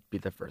 I'd be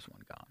the first one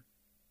gone.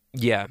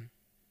 Yeah.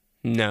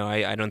 No,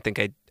 I don't think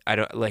I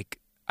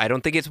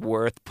don't think it's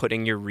worth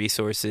putting your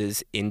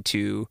resources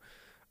into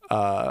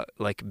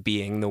like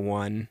being the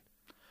one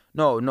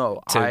No,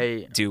 to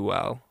I do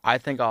well. I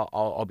think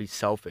I'll be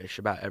selfish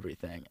about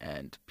everything,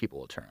 and people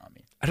will turn on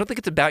me. I don't think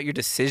it's about your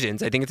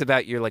decisions. I think it's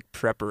about your like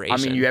preparation. I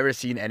mean, you ever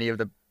seen any of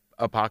the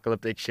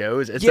apocalyptic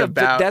shows? It's yeah,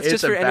 about but that's it's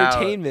just for about-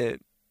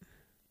 entertainment.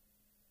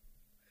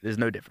 There's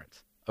no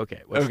difference.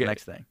 Okay, what's Okay. the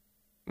next thing?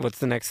 What's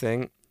the next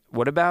thing?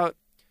 What about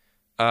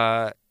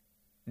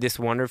this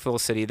wonderful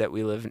city that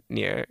we live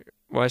near,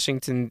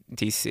 Washington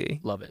D.C.?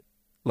 Love it.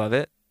 Love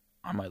it.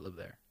 I might live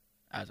there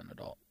as an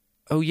adult.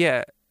 Oh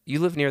yeah, you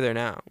live near there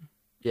now.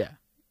 Yeah.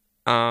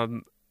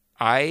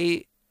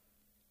 I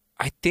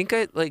think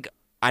I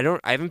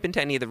haven't been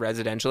to any of the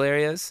residential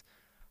areas.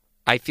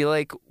 I feel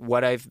like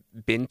what I've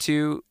been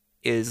to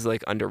is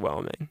like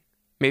underwhelming.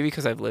 Maybe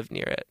because I've lived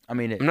near it. I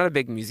mean, I'm not a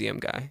big museum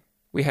guy.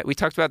 We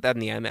talked about that in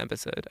the M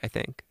episode, I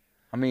think.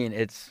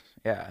 it's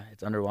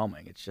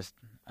underwhelming. It's just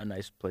a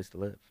nice place to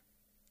live.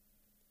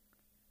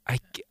 I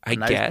A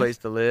nice guess. place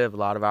to live, a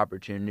lot of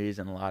opportunities,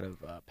 and a lot of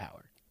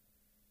power.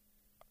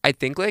 I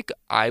think like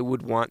I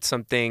would want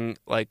something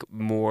like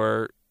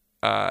more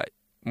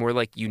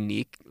like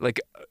unique. Like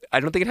I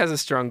don't think it has a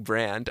strong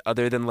brand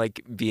other than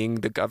like being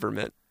the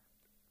government.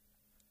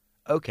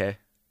 Okay.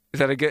 Is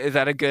that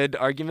a good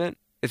argument?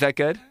 Is that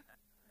good?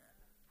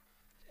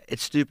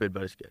 It's stupid,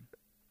 but it's good.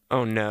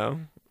 Oh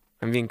no.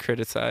 I'm being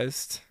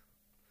criticized.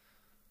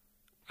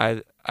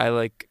 I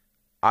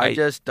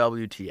just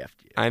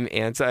WTF'd you. I'm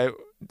anti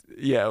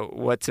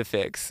what to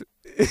fix.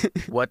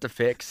 What to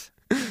fix?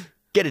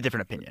 Get a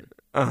different opinion.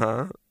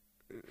 Uh-huh.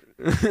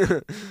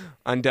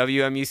 On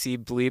WMUC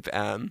bleep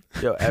M.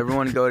 Yo,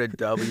 everyone go to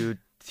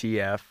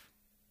WTF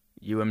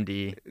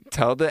UMD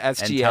Tell the and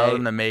SGA tell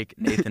them to make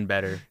Nathan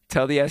better.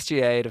 Tell the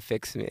SGA to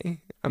fix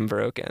me. I'm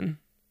broken.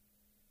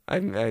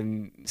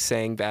 I'm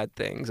saying bad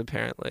things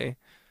apparently.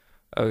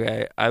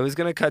 Okay, I was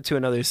gonna cut to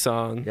another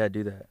song. Yeah,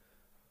 do that.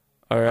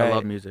 All right. I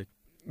love music.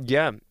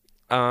 Yeah.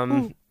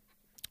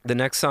 The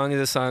next song is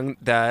a song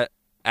that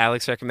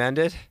Alex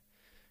recommended.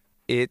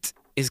 It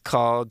is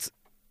called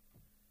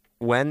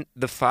 "When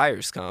the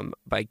Fires Come"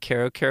 by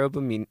Caro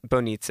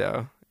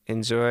Bonito.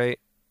 Enjoy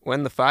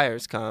 "When the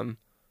Fires Come"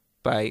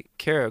 by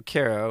Caro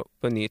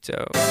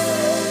Bonito.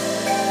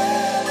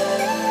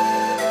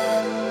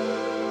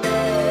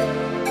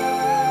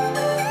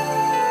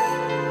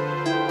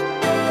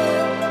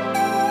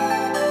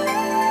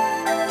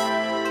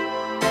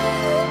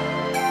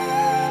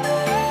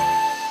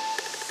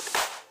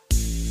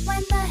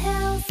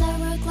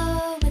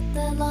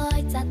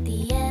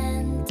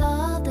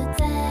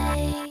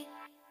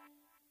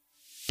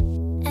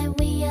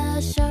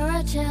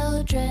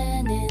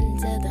 children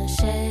into the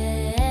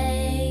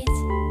shades.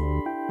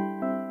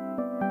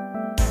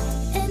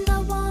 In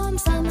the warm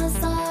summer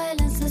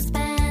silence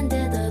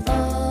suspended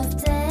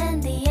aloft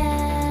in the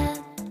air,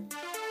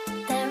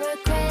 there are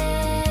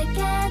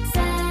crickets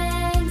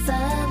sang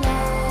alone.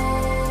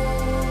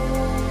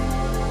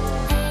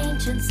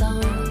 Ancient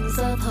songs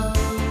of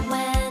home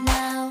where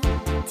now,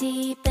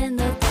 deep in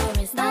the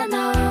forest that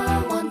no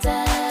one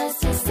dares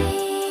to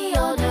see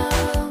or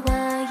know,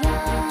 were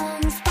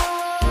young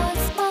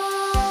sparks,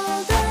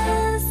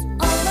 boulders.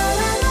 All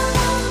around the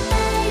world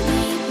they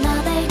weep, now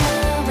they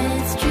know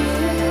it's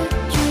true,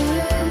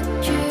 true,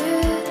 true,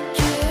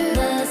 true.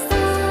 The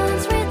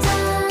sun's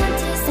return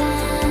to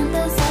send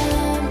us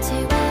home to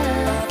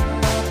earth.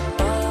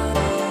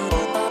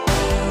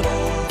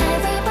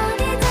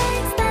 Everybody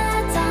takes their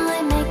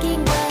time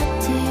making what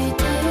to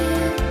do,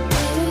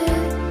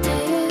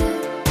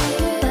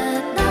 but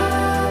no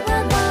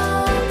one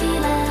will be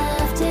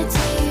left here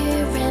to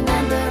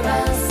remember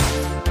us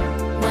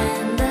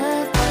when the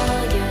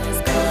fire's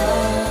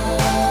gone.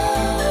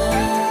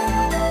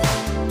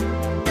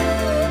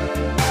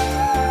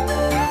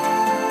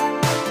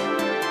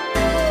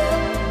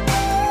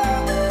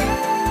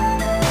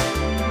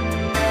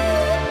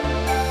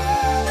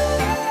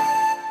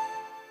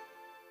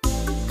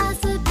 As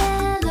a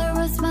pillar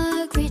of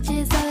smoke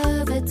reaches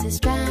over to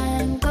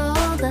strangle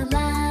the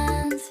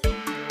land,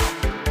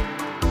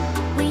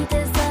 we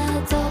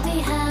desert all we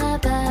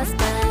have as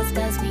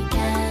best we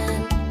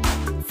can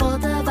for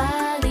the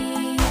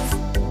valleys.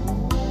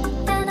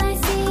 Then I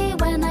see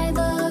when I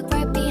look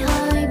right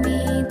behind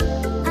me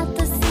at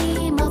the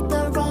seam of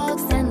the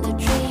rocks and the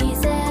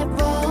trees it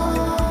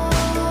roars.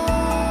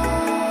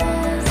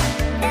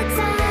 It's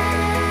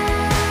angry.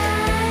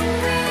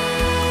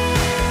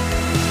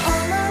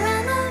 All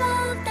around the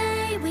world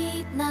they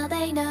weep, now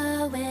they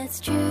know it's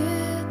true.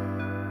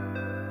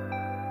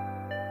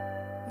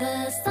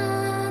 The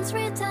sun's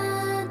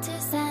return to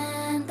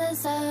send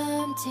us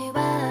home to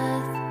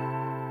earth.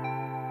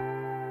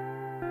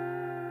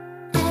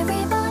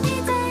 Everybody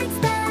takes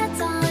their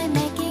time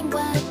making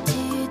what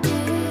to do,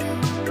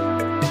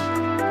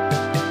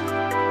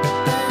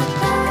 but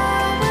no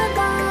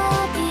one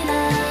will be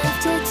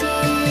left here to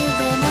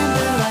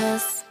remember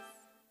us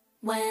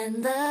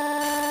when the all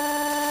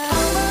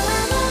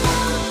around the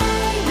world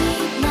they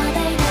weep, now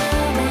they know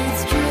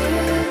it's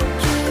true,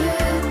 true,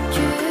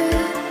 true,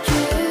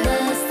 true. The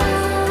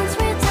sun's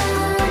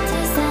return to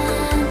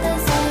send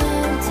us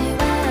home to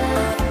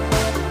earth.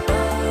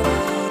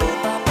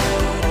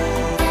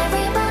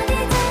 Everybody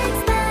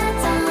takes their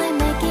time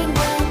making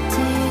what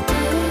to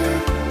do,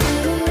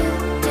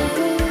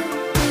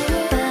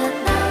 but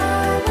no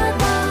one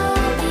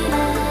will be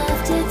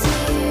left here to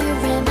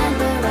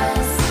remember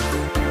us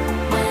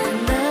when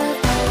the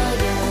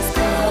fire's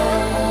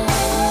gone.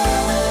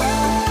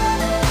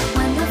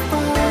 When the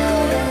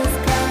fire's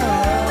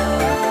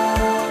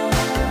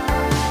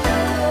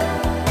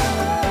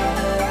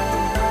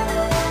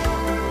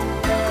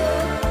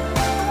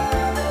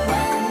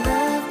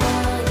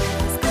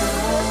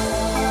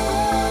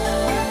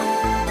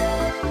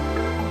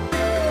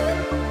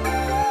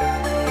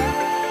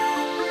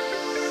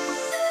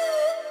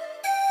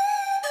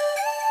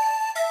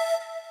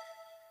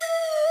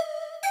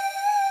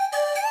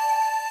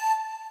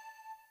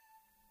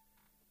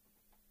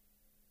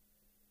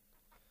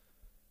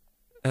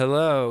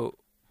Hello,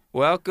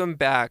 welcome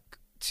back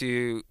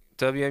to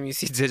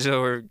WMUC Digital,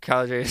 or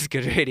College Radio is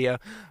Good Radio.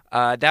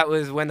 That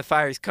was When the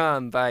Fires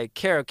Come by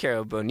Caro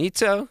Caro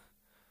Bonito.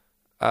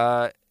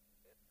 Caro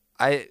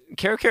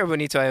Caro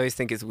Bonito I always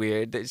think is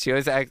weird. That she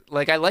always act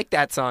like, I like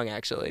that song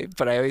actually,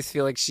 but I always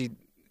feel like she's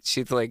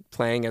like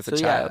playing as a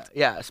child.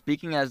 Yeah.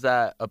 Speaking of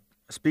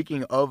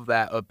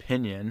that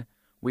opinion,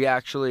 we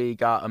actually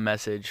got a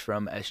message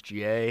from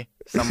SGA.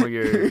 Some of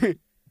your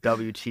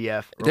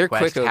WTF They're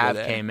quick requests over have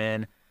there. came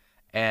in,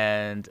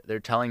 and they're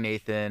telling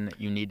Nathan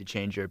you need to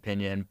change your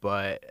opinion,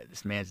 but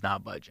this man's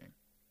not budging.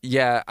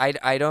 Yeah,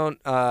 I don't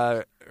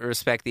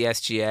respect the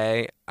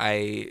SGA.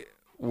 I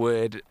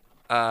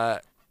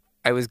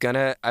was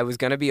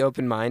gonna be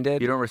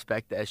open-minded. You don't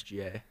respect the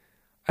SGA.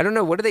 I don't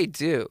know, what do they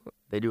do?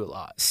 They do a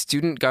lot.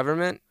 Student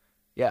government?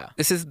 Yeah.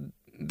 This is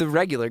the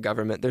regular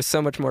government. They're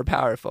so much more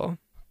powerful.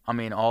 I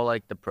mean, all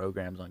like the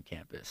programs on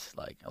campus,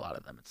 like a lot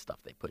of them, it's stuff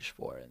they push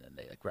for, and then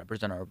they like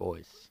represent our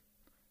voice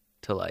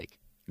to like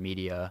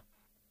media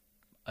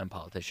and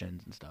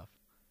politicians and stuff.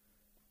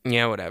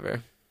 Yeah,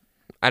 whatever.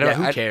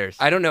 Who cares?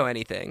 I don't know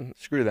anything.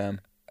 Screw them.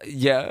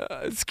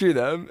 Yeah, screw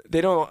them.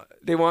 They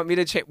want me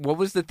to change. What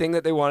was the thing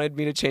that they wanted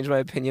me to change my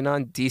opinion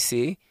on?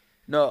 DC?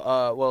 No,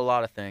 well, a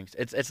lot of things.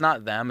 It's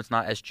not them. It's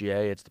not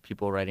SGA. It's the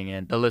people writing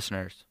in. The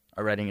listeners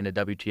are writing into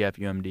WTF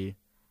UMD.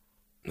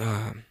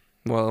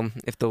 Well,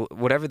 if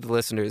whatever the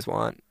listeners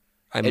want,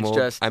 I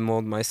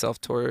mold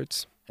myself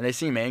towards. And they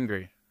seem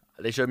angry.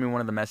 They showed me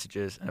one of the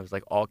messages, and it was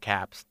like all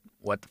caps,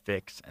 what the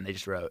fix, and they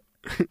just wrote,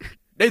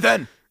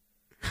 Nathan!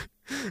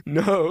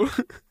 No.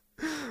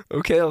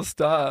 Okay, I'll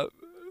stop.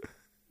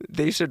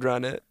 They should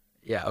run it.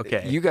 Yeah,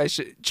 okay. You guys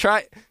should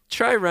try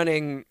try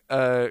running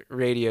a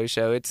radio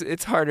show.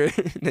 It's harder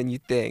than you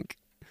think.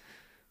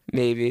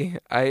 Maybe.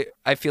 I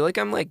feel like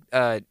I'm like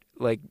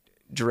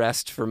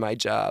dressed for my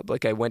job.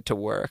 Like I went to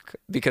work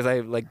because I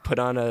like put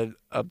on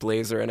a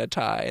blazer and a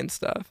tie and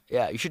stuff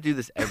Yeah, you should do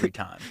this every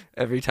time.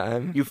 every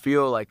time. You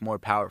feel like more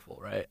powerful,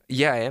 right?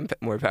 Yeah, I am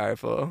more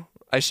powerful.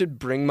 I should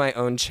bring my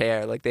own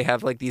chair. Like they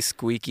have like these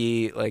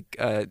squeaky like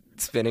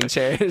spinning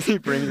chairs. He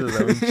brings his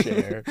own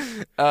chair.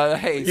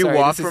 Hey, You sorry,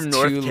 walk this from is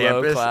North too low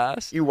Campus.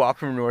 class. You walk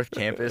from North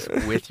Campus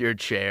with your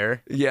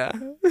chair. Yeah.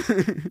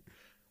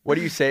 What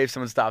do you say if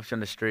someone stops you on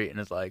the street and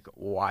is like,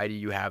 "Why do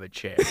you have a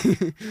chair?"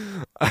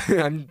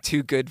 I'm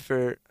too good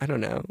for, I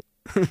don't know.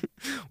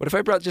 What if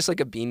I brought just like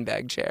a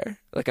beanbag chair?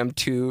 Like I'm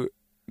too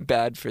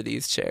bad for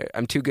these chairs.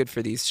 I'm too good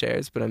for these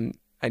chairs, but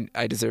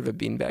I deserve a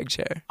beanbag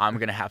chair. I'm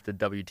gonna have to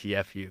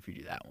WTF you if you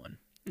do that one.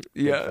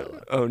 Yeah.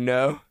 fella. Oh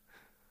no.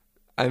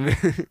 I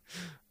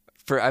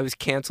was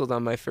canceled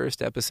on my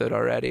first episode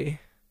already.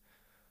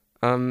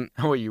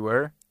 What you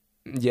were?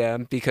 Yeah,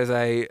 because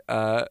I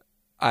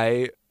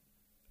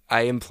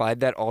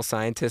implied that all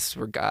scientists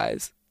were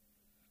guys.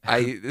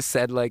 I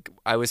said like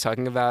I was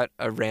talking about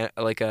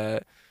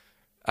a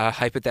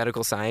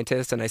hypothetical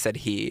scientist, and I said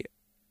he,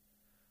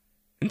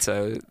 and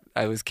so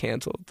I was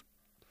canceled.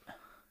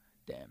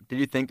 Damn. Did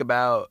you think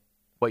about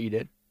what you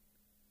did?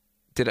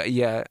 Did I?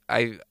 Yeah,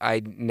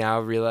 I now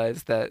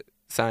realize that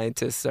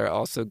scientists are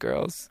also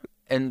girls.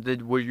 And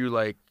were you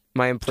like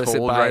My implicit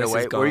told bias right is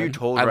away? gone. Were you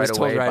told I right was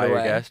told away right by your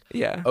away. guest?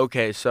 Yeah.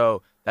 Okay,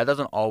 so that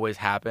doesn't always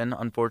happen,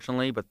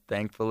 unfortunately, but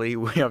thankfully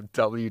we have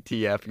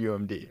WTF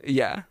UMD.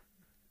 Yeah.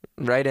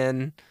 Write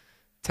in.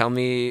 Tell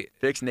me.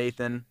 Fix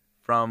Nathan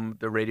from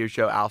the radio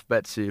show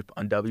Alphabet Soup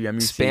on WMUC.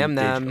 Spam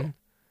them. Digital.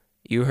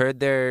 You heard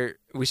their.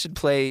 We should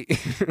play.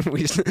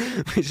 we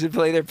should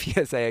play their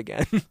PSA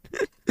again.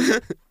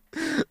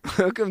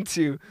 Welcome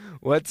to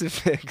What's a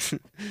Fix.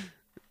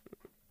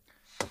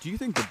 Do you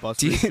think the bus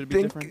Do you route should be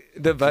think different?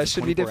 the bus Does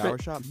should a be 24-hour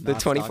different? shop The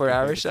not stock your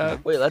 24-hour favorite shop?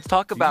 snack? Wait, let's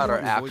talk Do you about our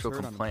want your voice actual heard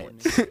on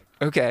complaints. important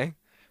issues? Okay.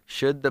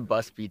 Should the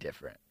bus be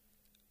different?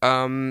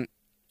 No,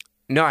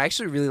 I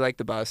actually really like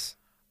the bus.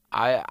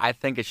 I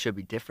think it should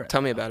be different.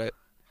 Tell me about it.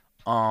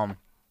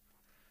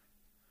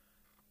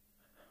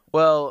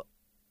 Well,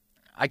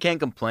 I can't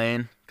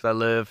complain because I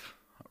live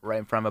right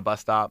in front of a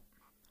bus stop,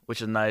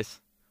 which is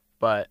nice.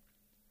 But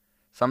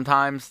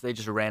sometimes they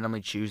just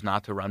randomly choose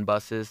not to run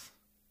buses.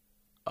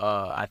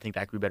 I think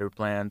that could be better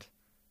planned.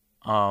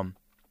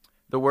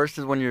 The worst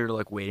is when you're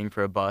like waiting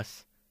for a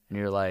bus and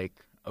you're like,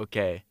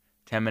 okay,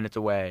 10 minutes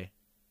away.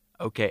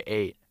 Okay,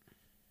 8,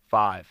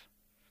 5.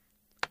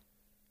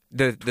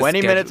 The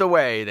 20 minutes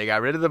away, they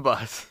got rid of the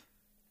bus.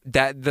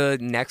 That the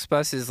next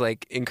bus is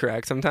like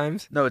incorrect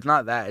sometimes. No, it's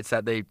not that. It's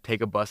that they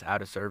take a bus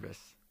out of service.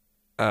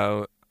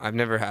 Oh, I've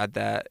never had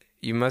that.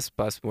 You must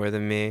bus more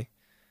than me.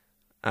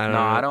 I don't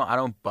know. I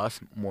don't bus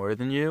more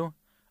than you.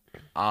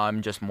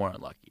 I'm just more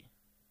unlucky.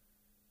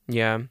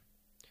 Yeah.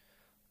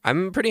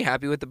 I'm pretty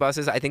happy with the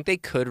buses. I think they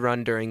could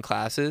run during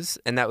classes,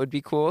 and that would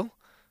be cool.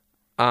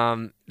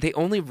 They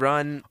only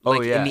run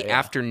like in the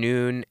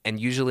afternoon and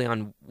usually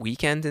on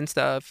weekends and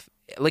stuff.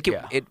 Like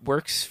it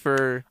works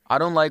for. I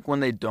don't like when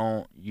they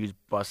don't use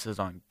buses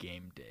on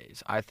game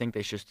days. I think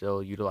they should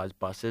still utilize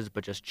buses,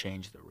 but just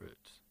change the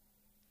routes.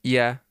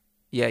 Yeah,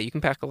 you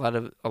can pack a lot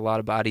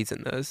of bodies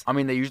in those. I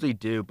mean, they usually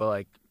do, but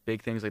like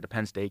big things like the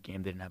Penn State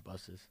game, they didn't have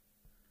buses.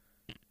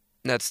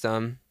 That's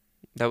dumb.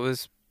 That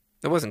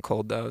wasn't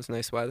cold though. It was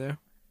nice weather.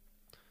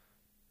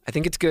 I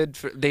think it's good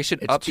for. They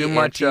should It's up too the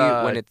much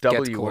ante when it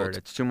W gets cold. word.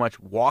 It's too much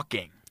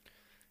walking.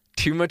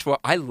 Too much.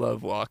 I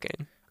love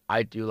walking.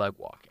 I do like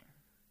walking.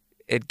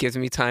 It gives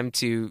me time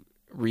to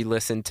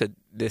re-listen to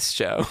this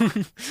show.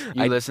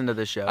 You listen to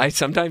the show? I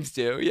sometimes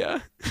do. Yeah.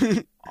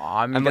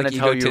 I'm I'm, going like, to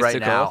tell you right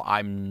egotistical. now,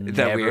 I'm Is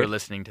that never weird?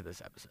 listening to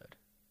this episode.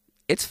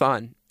 It's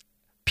fun.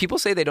 People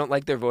say they don't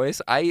like their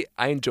voice. I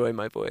enjoy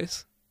my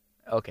voice.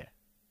 Okay.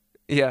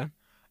 Yeah.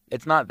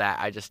 It's not that.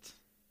 I just...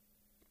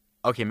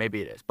 Okay,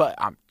 maybe it is. But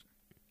I'm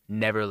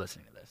never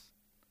listening to this.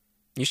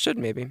 You should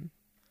maybe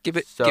give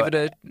it So-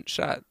 a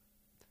shot.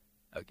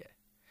 Okay.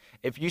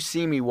 If you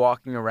see me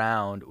walking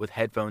around with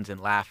headphones and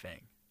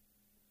laughing,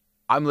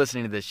 I'm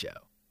listening to this show.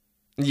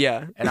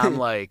 Yeah. And I'm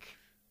like,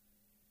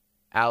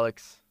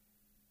 Alex,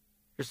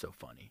 you're so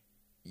funny.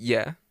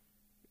 Yeah.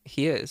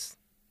 He is.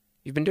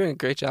 You've been doing a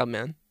great job,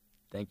 man.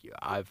 Thank you.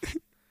 I've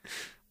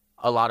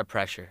a lot of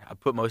pressure. I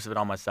put most of it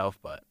on myself,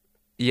 but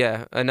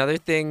Yeah. Another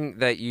thing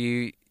that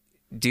you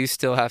do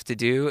still have to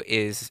do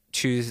is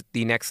choose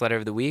the next letter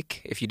of the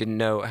week. If you didn't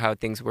know how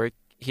things work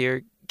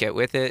here, get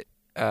with it.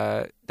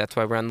 That's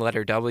why we're on the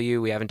letter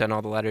W. We haven't done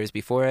all the letters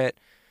before it.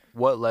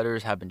 what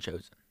letters have been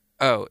chosen?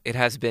 Oh, it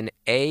has been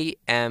A,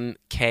 M,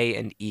 K,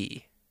 and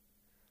E.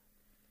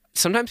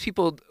 Sometimes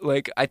people,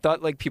 I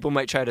thought, people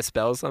might try to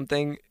spell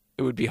something.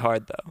 It would be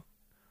hard, though.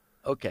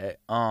 Okay.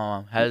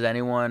 Has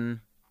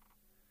anyone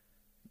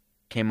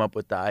came up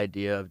with the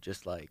idea of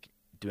just,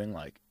 doing,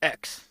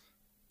 X?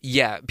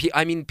 Yeah,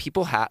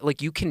 people have,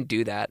 you can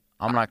do that.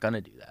 I'm not going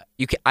to do that.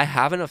 I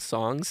have enough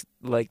songs,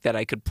 that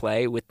I could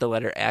play with the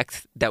letter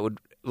X that would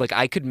like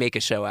I could make a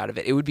show out of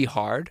it. It would be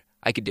hard.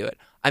 I could do it.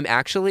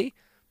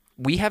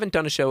 We haven't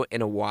done a show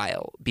in a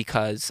while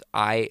because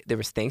there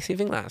was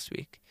Thanksgiving last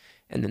week,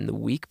 and then the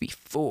week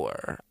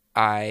before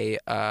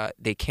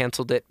they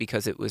canceled it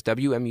because it was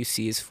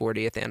WMUC's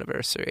 40th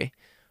anniversary.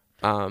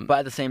 But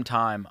at the same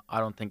time, I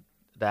don't think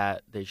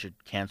that they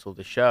should cancel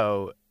the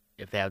show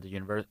if they have the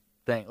universe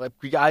thing. Like,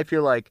 I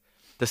feel like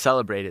to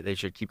celebrate it, they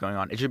should keep going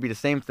on. It should be the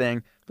same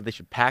thing, but they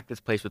should pack this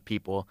place with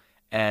people.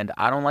 And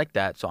I don't like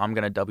that, so I'm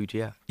gonna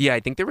WTF. Yeah, I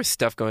think there was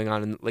stuff going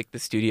on in like the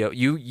studio.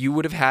 You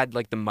would have had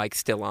like the mic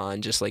still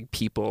on, just like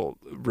people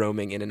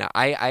roaming in and out.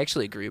 I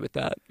actually agree with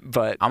that,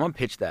 but I'm gonna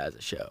pitch that as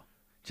a show.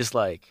 Just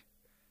like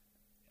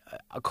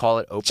I'll call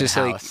it open Just,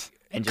 like, house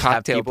and just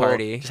cocktail have people,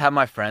 party. Just have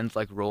my friends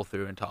like roll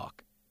through and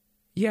talk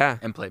yeah,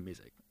 and play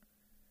music.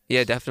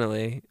 yeah,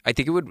 definitely. I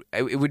think it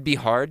would be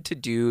hard to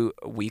do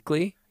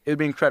weekly. It would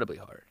be incredibly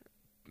hard.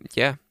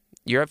 Yeah,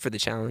 you're up for the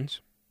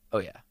challenge. Oh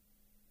yeah.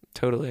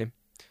 Totally.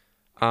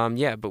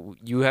 Yeah, but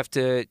you have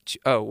to.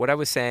 What I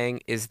was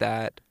saying is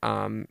that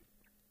I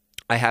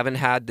haven't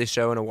had this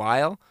show in a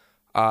while.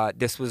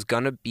 This was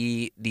gonna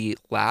be the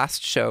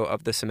last show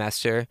of the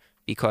semester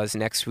because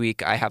next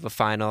week I have a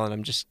final,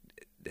 and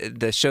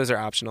the shows are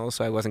optional,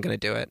 so I wasn't gonna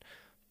do it.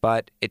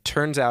 But it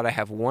turns out I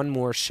have one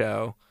more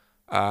show.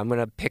 I'm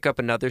gonna pick up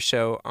another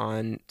show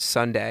on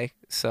Sunday,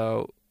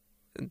 so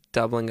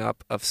doubling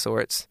up of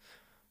sorts.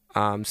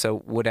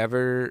 So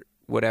whatever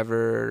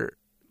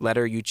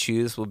letter you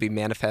choose will be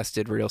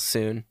manifested real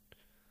soon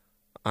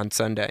on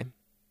Sunday.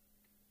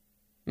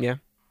 Yeah.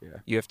 Yeah.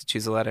 You have to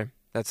choose a letter.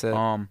 That's it.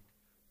 I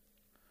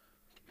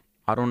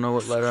don't know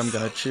what letter I'm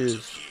gonna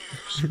choose.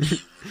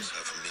 Humans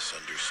have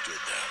misunderstood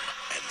them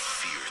and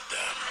feared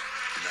them.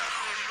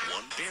 Now,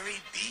 one Barry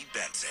B.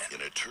 Benson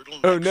in a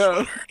turtleneck Oh, no.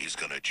 sweater is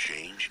gonna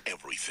change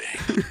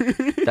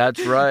everything.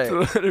 That's right.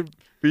 It's letter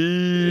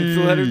B. It's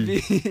letter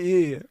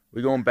B.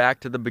 We're going back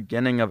to the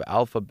beginning of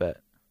alphabet.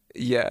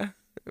 Yeah.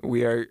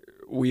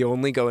 We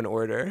only go in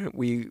order.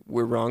 We're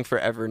wrong for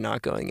ever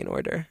not going in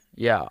order.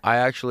 Yeah,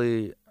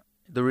 the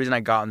reason I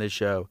got on this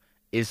show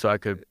is so I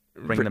could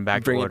bring them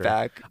back to order. It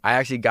back. I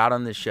actually got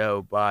on this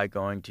show by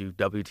going to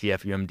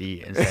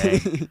WTFUMD and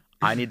saying,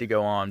 I need to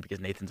go on because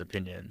Nathan's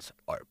opinions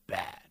are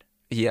bad.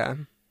 Yeah.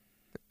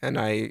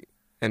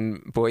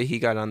 And boy, he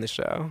got on the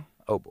show.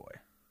 Oh boy.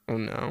 Oh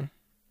no.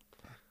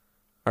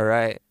 All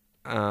right.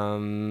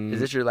 Is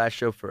this your last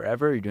show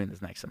forever, or are you doing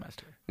this next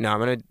semester? No, I'm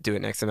going to do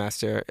it next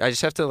semester. I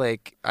just have to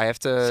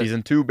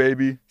Season 2,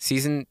 baby.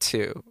 Season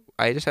 2.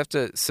 I just have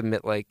to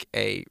submit like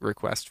a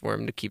request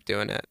form to keep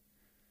doing it.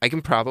 I can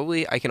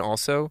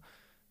also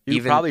You could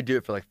even probably do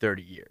it for like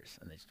 30 years,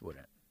 and they just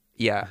wouldn't.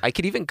 Yeah, I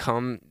could even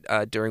come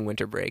during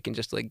winter break and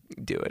just like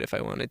do it if I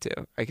wanted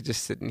to. I could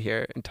just sit in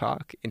here and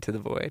talk into the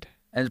void.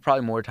 And there's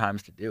probably more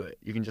times to do it.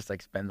 You can just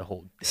like spend the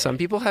whole day. Some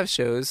people have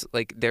shows,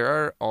 like there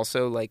are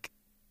also like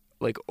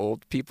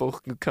old people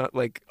who come,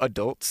 like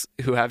adults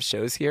who have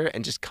shows here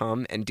and just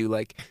come and do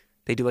like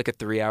a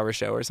 3-hour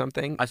show or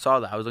something. I saw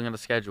that. I was looking at the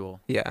schedule.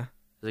 Yeah.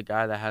 There's a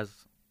guy that has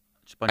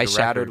just a bunch I of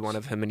shadowed records. one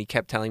of him and he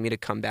kept telling me to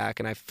come back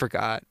and I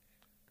forgot.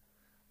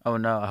 Oh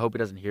no, I hope he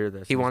doesn't hear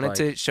this. He He's wanted like,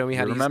 to show me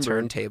how to "You use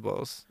remembered."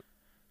 turntables.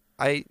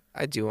 I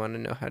do want to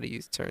know how to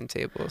use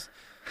turntables.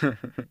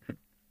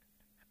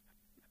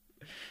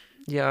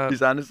 Yeah, He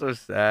sounded so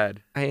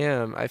sad. I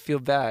am. I feel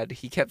bad.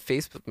 He kept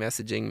Facebook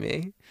messaging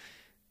me.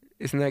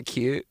 Isn't that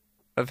cute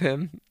of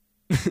him?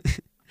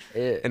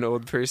 An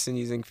old person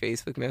using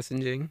Facebook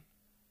messaging.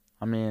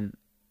 I mean,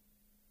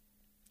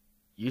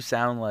 you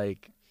sound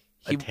like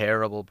a He-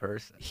 terrible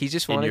person He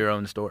just in wanted. your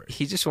own story.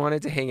 He just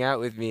wanted to hang out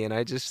with me, and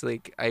I just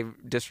I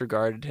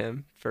disregarded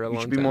him for a You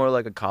long should be time. more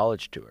like a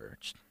college tour.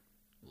 Just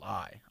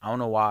lie. I don't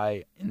know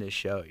why in this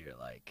show you're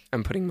like,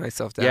 I'm putting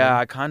myself down. yeah,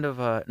 I kind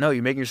of, no,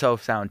 you make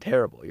yourself sound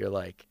terrible. You're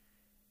like,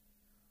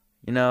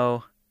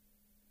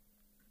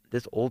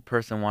 this old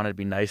person wanted to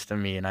be nice to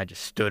me and I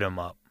just stood him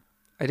up.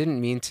 I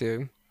didn't mean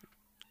to.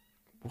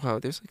 Wow,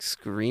 there's like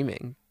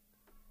screaming.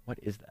 What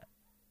is that?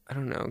 I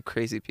don't know,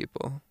 crazy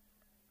people.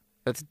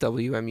 That's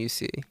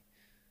WMUC.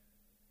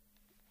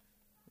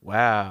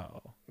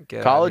 Wow. Get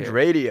out College here.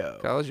 radio.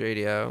 College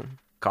radio.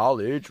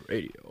 College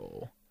radio.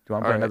 Do you want to play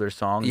All right. another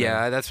song? to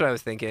Yeah, that's what I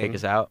was thinking. Take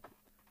us out.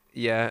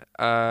 Yeah.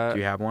 Do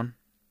you have one?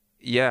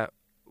 Yeah.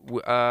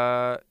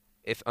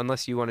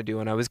 Unless you want to do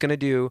one, I was gonna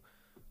do.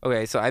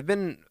 Okay, so I've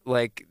been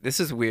like, this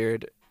is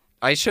weird.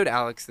 I showed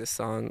Alex this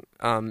song,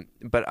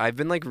 but I've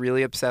been like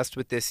really obsessed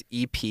with this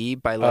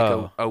EP by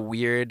like a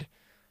weird,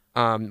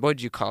 what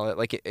would you call it?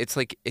 Like it's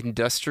like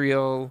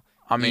industrial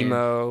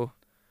emo.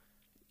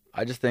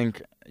 I just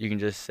think you can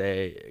just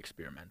say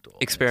experimental.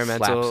 and it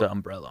Experimental. slaps the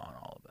umbrella on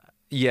all of that.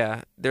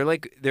 Yeah, they're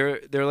like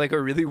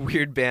a really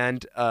weird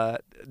band.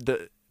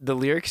 The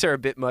lyrics are a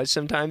bit much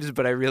sometimes,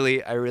 but I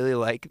really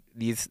like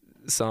these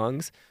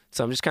songs.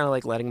 So I'm just kind of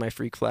like letting my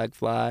freak flag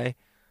fly.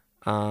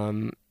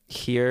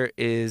 Here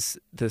is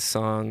the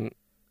song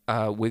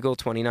 "Wiggle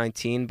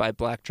 2019" by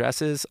Black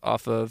Dresses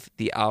off of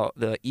the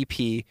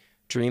EP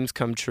 "Dreams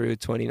Come True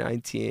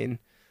 2019."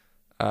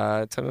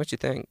 Tell me what you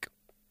think.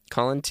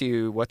 Call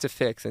into What to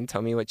Fix and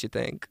tell me what you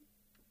think.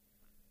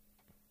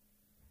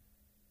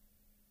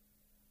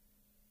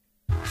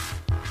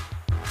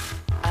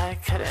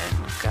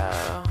 couldn't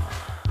go.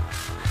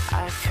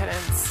 I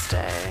couldn't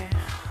stay.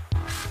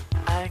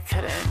 I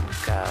couldn't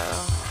go.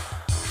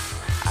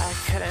 I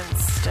couldn't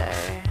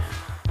stay.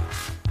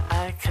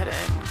 I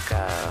couldn't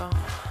go.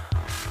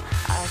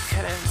 I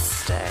couldn't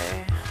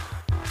stay.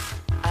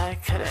 I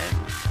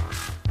couldn't.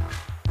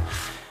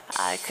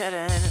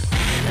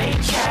 They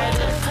tried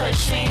to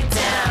push me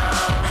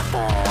down,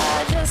 but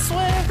I just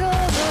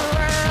wiggled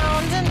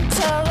around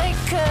until they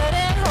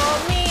couldn't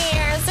hold me.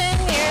 Years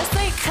and years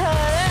they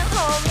couldn't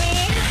hold me.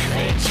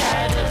 They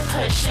tried to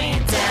push me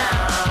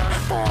down,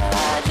 but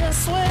I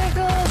just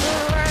wiggled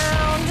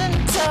around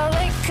until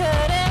they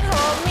couldn't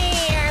hold me.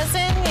 Years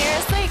and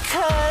years they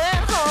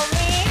couldn't hold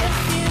me. If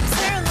you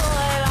turn the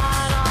light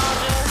on, I'll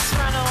just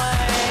run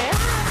away.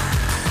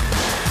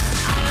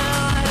 I know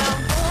I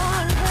don't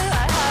belong, but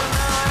I have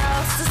nowhere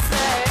else to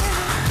stay.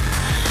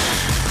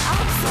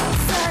 I'm so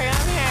sorry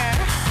I'm here.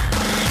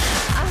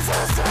 I'm so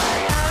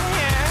sorry I'm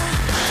here.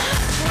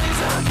 Please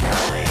don't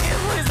kill me.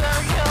 Please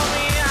don't kill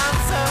me. I'm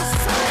so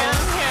sorry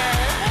I'm here.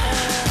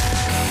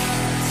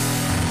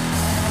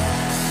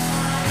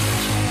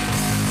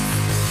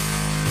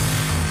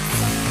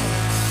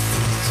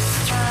 Just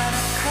trying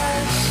to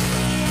crush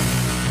me,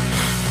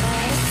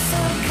 but it's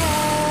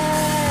okay.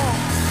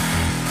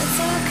 It's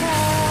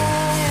okay.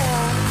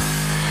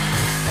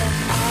 If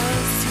I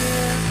was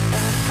you,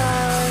 if I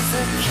was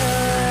a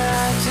killer,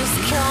 I'd just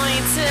kill me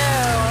too.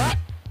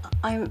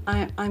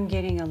 I'm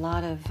getting a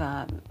lot of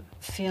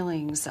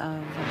feelings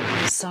of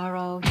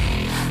sorrow.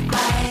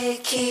 I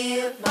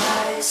keep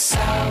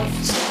myself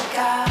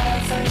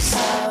together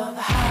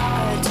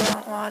somehow. I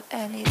don't want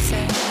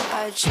anything,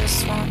 I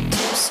just want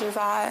to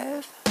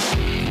survive.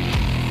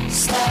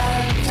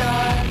 Stepped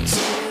on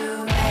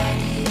too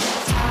many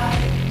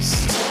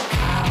times to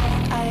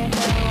count. I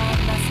know I'm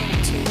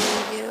nothing to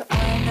you, I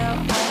know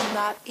I'm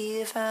not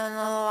even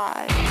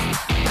alive.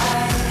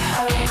 I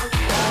hope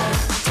one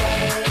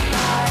day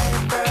my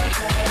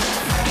broken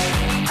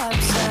frame, I'm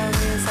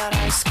sorry that I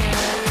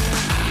scare you.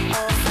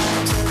 I'll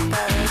find a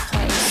better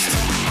place to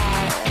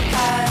hide.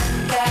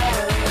 Can't get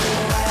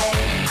away,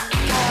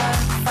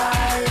 can't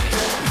find a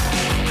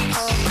place.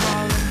 I'll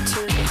call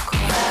into the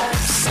court,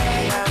 say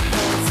I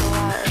broke the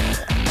light.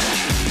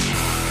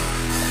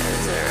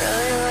 Is it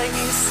really like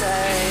you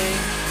say?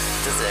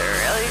 Does it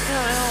really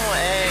come in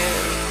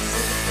waves?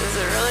 Does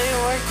it really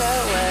work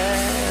that way?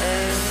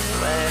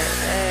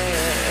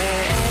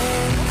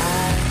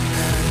 I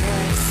know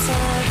you're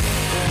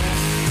something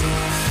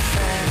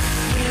different.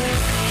 You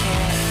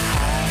can't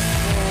hide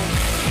it.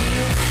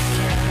 You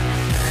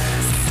can't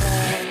miss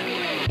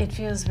it. It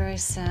feels very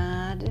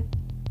sad,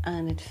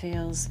 and it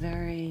feels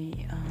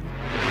very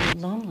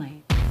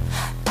lonely.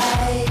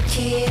 I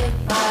keep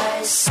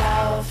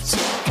myself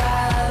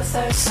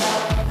together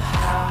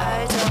somehow.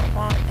 I don't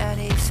want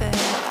anything,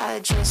 I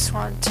just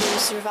want to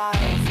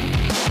survive.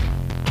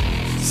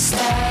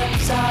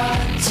 Stepped on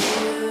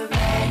too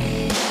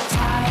many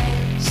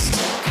times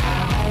to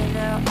count. I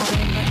know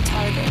I'm a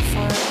target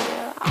for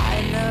you. I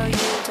know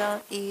you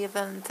don't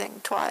even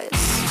think twice.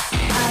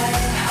 I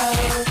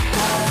hope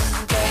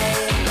one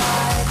day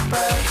my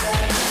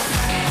broken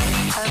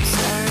frame, I'm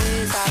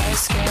sorry that I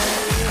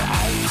scared you.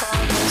 I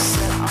promise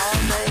that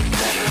I'll make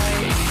it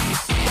right.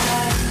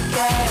 Can't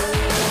get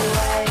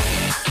away,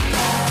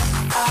 can't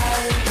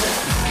find a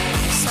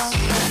place. Some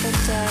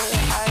perfect day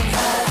I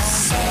know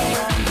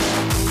I'm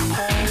gonna be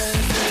part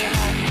of your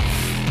life.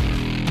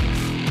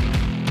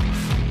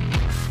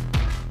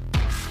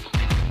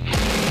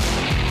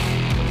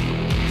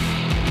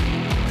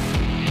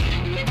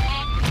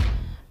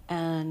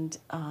 And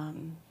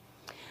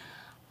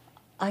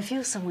I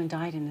feel someone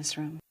died in this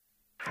room.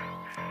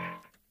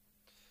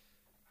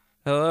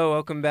 Hello,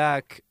 welcome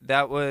back.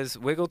 That was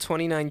Wiggle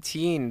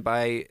 2019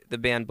 by the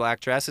band Black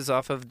Dresses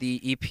off of the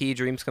EP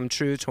Dreams Come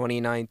True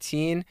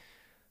 2019.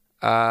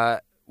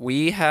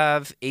 We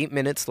have 8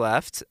 minutes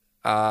left,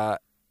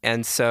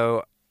 and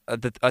so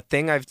a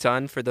thing I've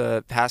done for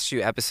the past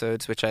few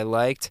episodes, which I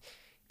liked,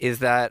 is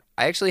that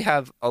I actually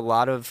have a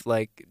lot of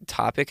like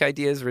topic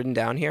ideas written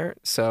down here.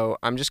 So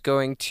I'm just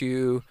going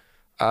to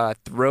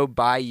throw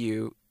by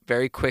you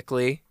very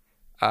quickly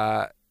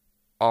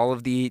all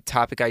of the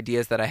topic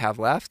ideas that I have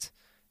left,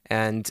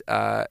 and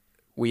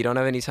we don't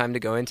have any time to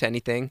go into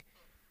anything.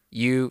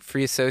 You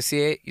free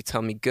associate, you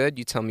tell me good,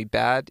 you tell me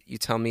bad, you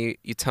tell me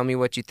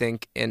what you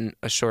think in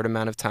a short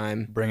amount of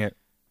time. Bring it.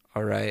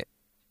 All right,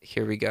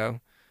 here we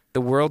go.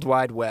 The World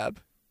Wide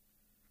Web.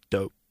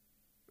 Dope.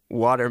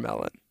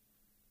 Watermelon.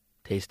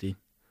 Tasty.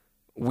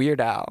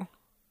 Weird Al.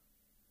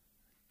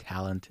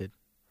 Talented.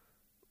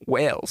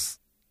 Whales.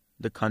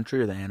 The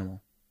country or the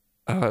animal?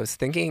 Oh, I was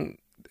thinking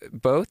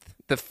both.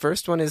 The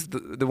first one is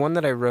the one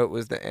that I wrote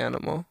was the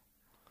animal.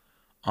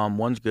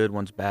 One's good,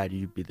 one's bad.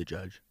 You be the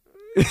judge.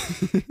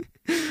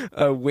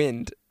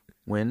 Wind.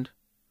 Wind.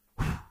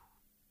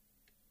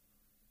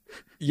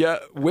 Yeah,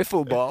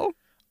 wiffle ball.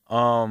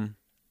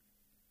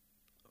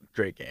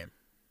 Great game.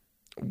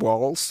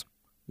 Walls.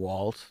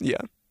 Walls.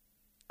 Yeah.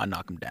 I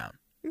knock them down.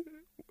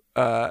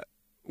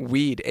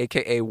 Weed,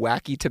 aka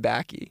wacky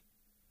tobacco.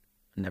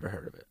 Never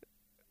heard of it.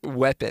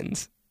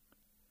 Weapons.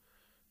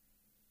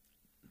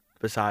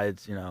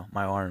 Besides,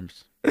 my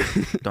arms.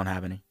 Don't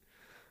have any.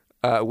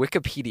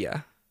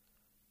 Wikipedia.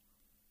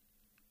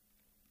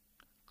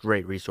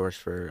 Great resource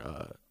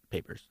for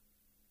papers.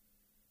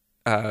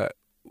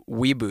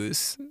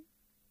 Weeboos.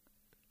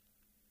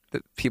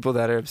 The people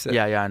that are upset.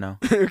 Yeah, I know.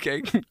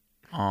 Okay.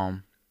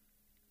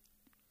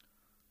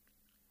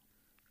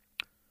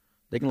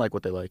 They can like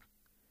what they like.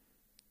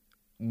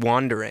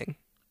 Wandering.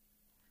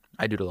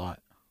 I do it a lot.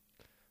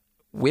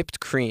 Whipped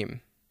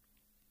cream.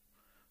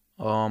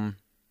 Now,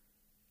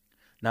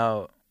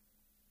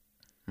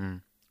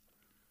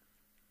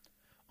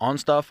 on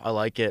stuff, I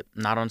like it.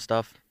 Not on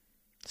stuff,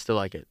 still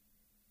like it.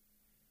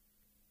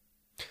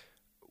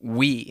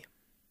 We.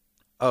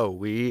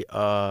 Oh,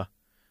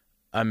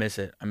 I miss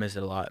it. I miss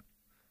it a lot.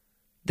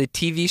 The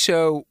TV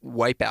show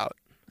Wipeout.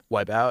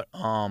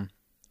 Wipeout.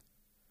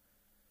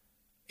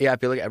 Yeah, I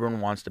feel like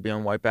everyone wants to be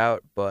on Wipeout,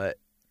 but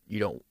you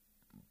don't.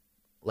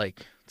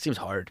 Like, it seems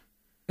hard.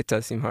 It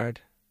does seem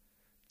hard.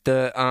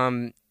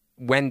 The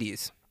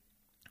Wendy's.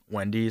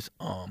 Wendy's.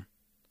 Not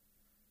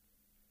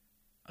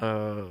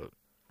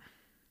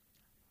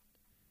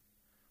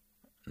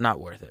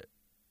worth it.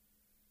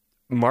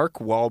 Mark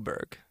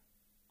Wahlberg.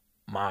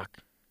 Mock.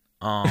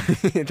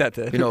 That's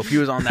it. If he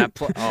was on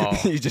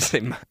that You just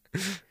say.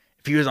 If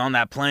he was on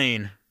that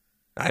plane.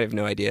 I have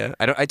no idea.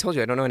 I told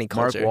you I don't know any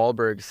Mark culture.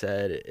 Wahlberg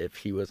said if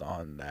he was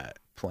on that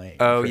plane.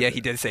 Oh yeah,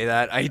 he did say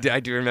that. I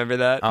do remember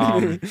that.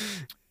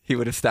 He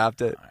would have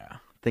stopped it. Yeah.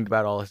 Think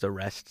about all his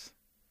arrests.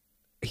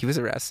 He was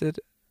arrested.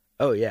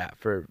 Oh yeah,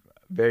 for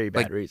very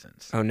bad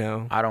reasons. Oh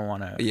no. I don't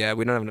want to. Yeah,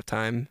 we don't have enough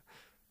time.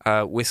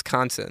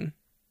 Wisconsin.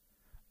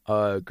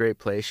 Great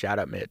place. Shout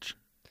out Mitch.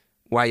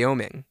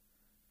 Wyoming.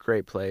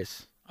 Great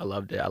place. I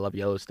loved it. I love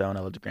Yellowstone.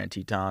 I love the Grand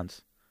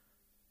Tetons.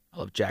 I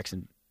love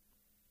Jackson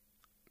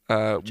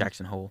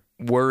Hole.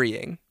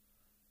 Worrying.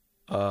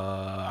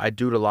 I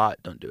do it a lot.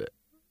 Don't do it.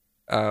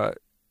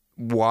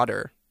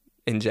 Water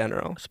in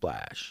general.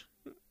 Splash.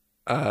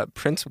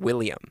 Prince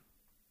William.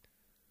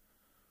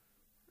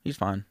 He's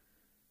fine.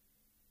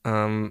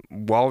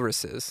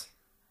 Walruses.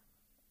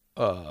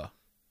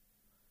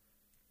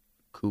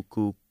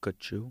 Cuckoo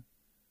Kachoo.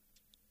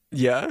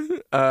 Yeah.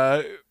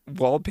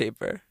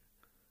 Wallpaper.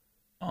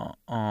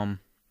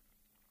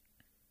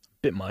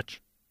 Bit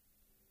much.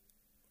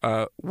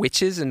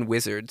 Witches and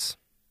wizards.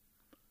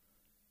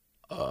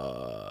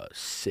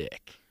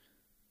 Sick.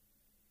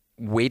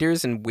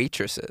 Waiters and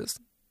waitresses.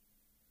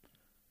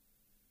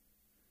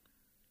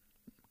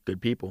 Good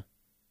people.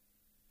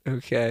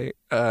 Okay.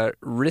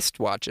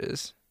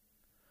 Wristwatches.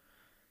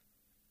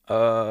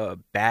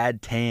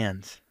 Bad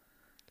tans.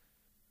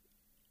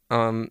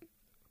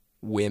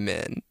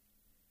 Women.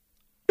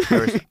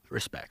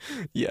 Respect.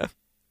 Yeah.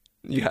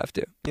 You have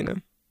to,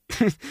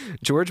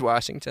 George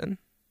Washington.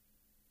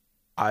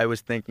 I was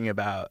thinking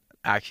about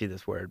actually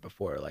this word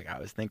before. Like, I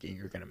was thinking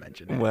you were going to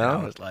mention it. Well,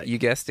 I was like, you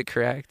guessed it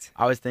correct.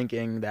 I was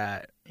thinking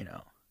that,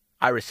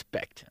 I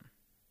respect him.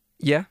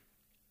 Yeah.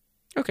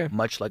 Okay.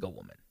 Much like a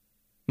woman.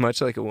 Much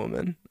like a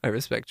woman. I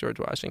respect George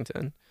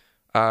Washington.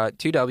 2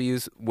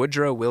 W's.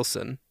 Woodrow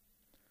Wilson.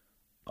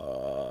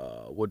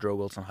 Woodrow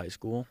Wilson High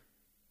School.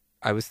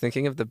 I was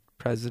thinking of the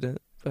president,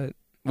 but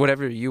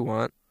whatever you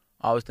want.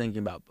 I was thinking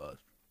about both.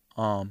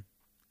 I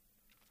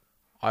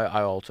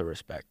also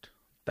respect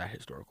that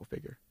historical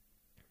figure.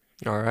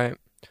 All right.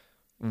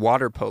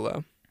 Water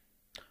polo.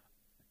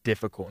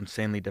 Difficult,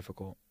 insanely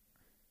difficult.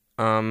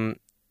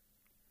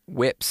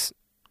 Whips.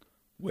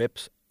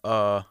 Whips,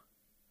 they're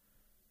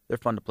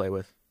fun to play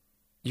with.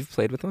 You've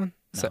played with one?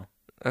 No. So,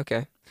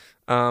 okay.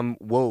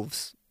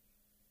 Wolves.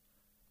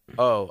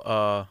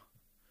 Oh,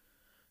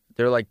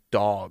 they're like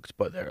dogs,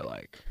 but they're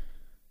like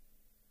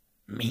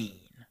mean.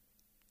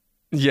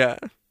 Yeah.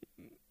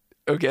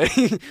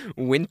 Okay.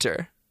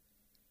 Winter.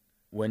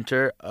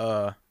 Winter,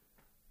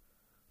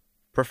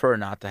 prefer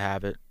not to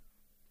have it.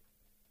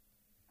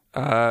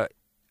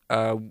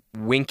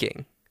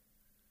 Winking.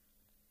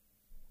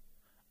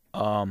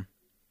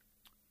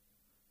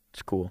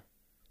 It's cool.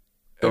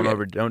 Don't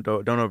Okay.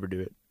 don't overdo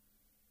it.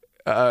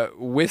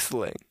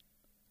 Whistling.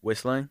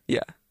 Whistling?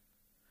 Yeah.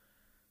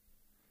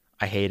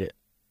 I hate it.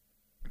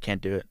 I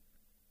can't do it.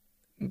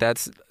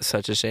 That's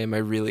such a shame. I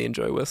really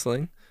enjoy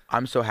whistling.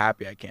 I'm so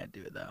happy I can't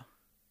do it though,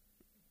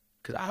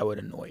 because I would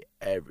annoy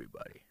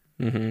everybody.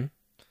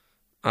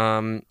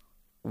 Mm-hmm.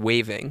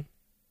 Waving.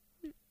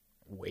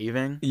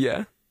 Waving?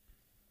 Yeah.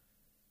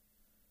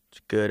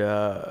 It's good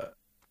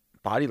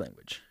body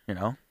language,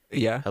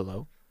 Yeah.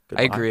 Hello. I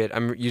Goodbye. agree.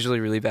 I'm usually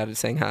really bad at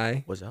saying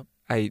hi. What's up?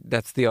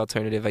 That's the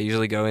alternative I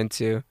usually go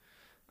into.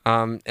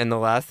 And the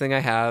last thing I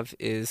have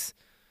is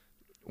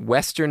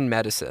Western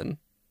medicine.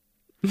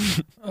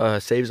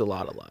 Saves a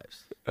lot of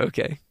lives.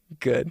 Okay,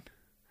 good.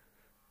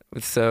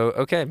 So,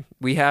 okay,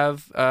 we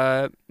have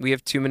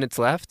 2 minutes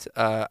left.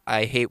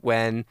 I hate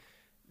when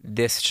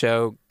this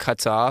show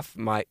cuts off.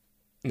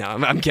 No,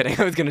 I'm kidding.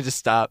 I was gonna just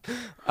stop.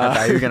 I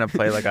thought you were gonna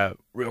play like a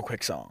real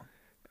quick song.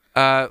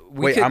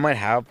 Wait, I might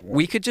have one.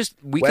 We could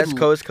West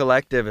Coast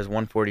Collective is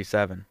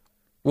 147.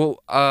 Well,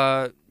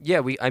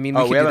 yeah, I mean,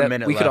 Oh, we we could have do a that.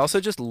 minute We could left. also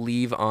just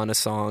leave on a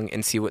song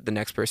and see what the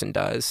next person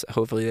does.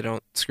 Hopefully, they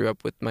don't screw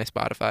up with my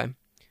Spotify.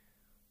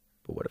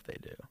 But what if they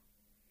do?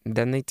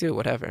 Then they do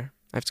whatever.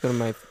 I have to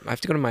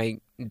go to my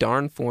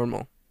darn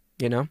formal.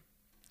 You know,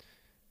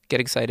 get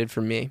excited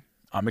for me.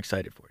 I'm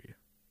excited for you.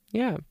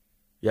 Yeah.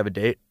 You have a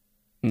date?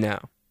 No,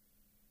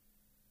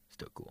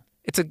 Still cool.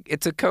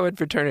 it's a co-ed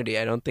fraternity.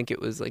 I don't think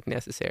it was like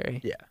necessary.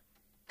 Yeah.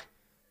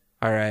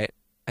 All right.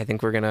 I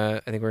think we're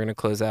gonna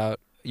close out.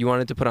 You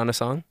wanted to put on a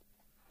song?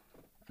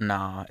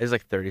 Nah, it's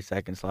like 30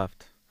 seconds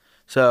left.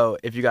 So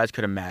if you guys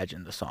could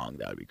imagine the song,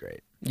 that would be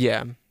great.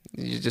 Yeah.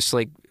 You just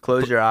like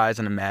Close your eyes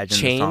and imagine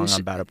the song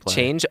I'm about to play.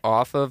 change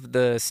off of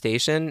the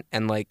station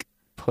and like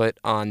put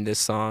on this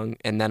song,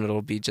 and then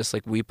it'll be just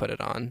like we put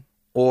it on.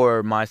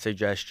 Or my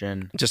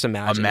suggestion, Just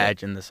imagine.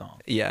 imagine the song.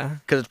 Yeah.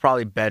 Because it's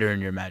probably better in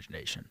your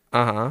imagination.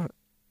 No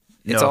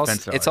No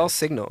offense to It's all artists.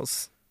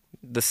 signals.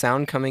 The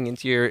sound coming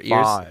into your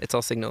ears. 5, It's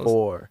all signals.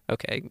 4,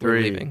 Okay, we're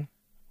 3, leaving.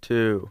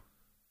 2,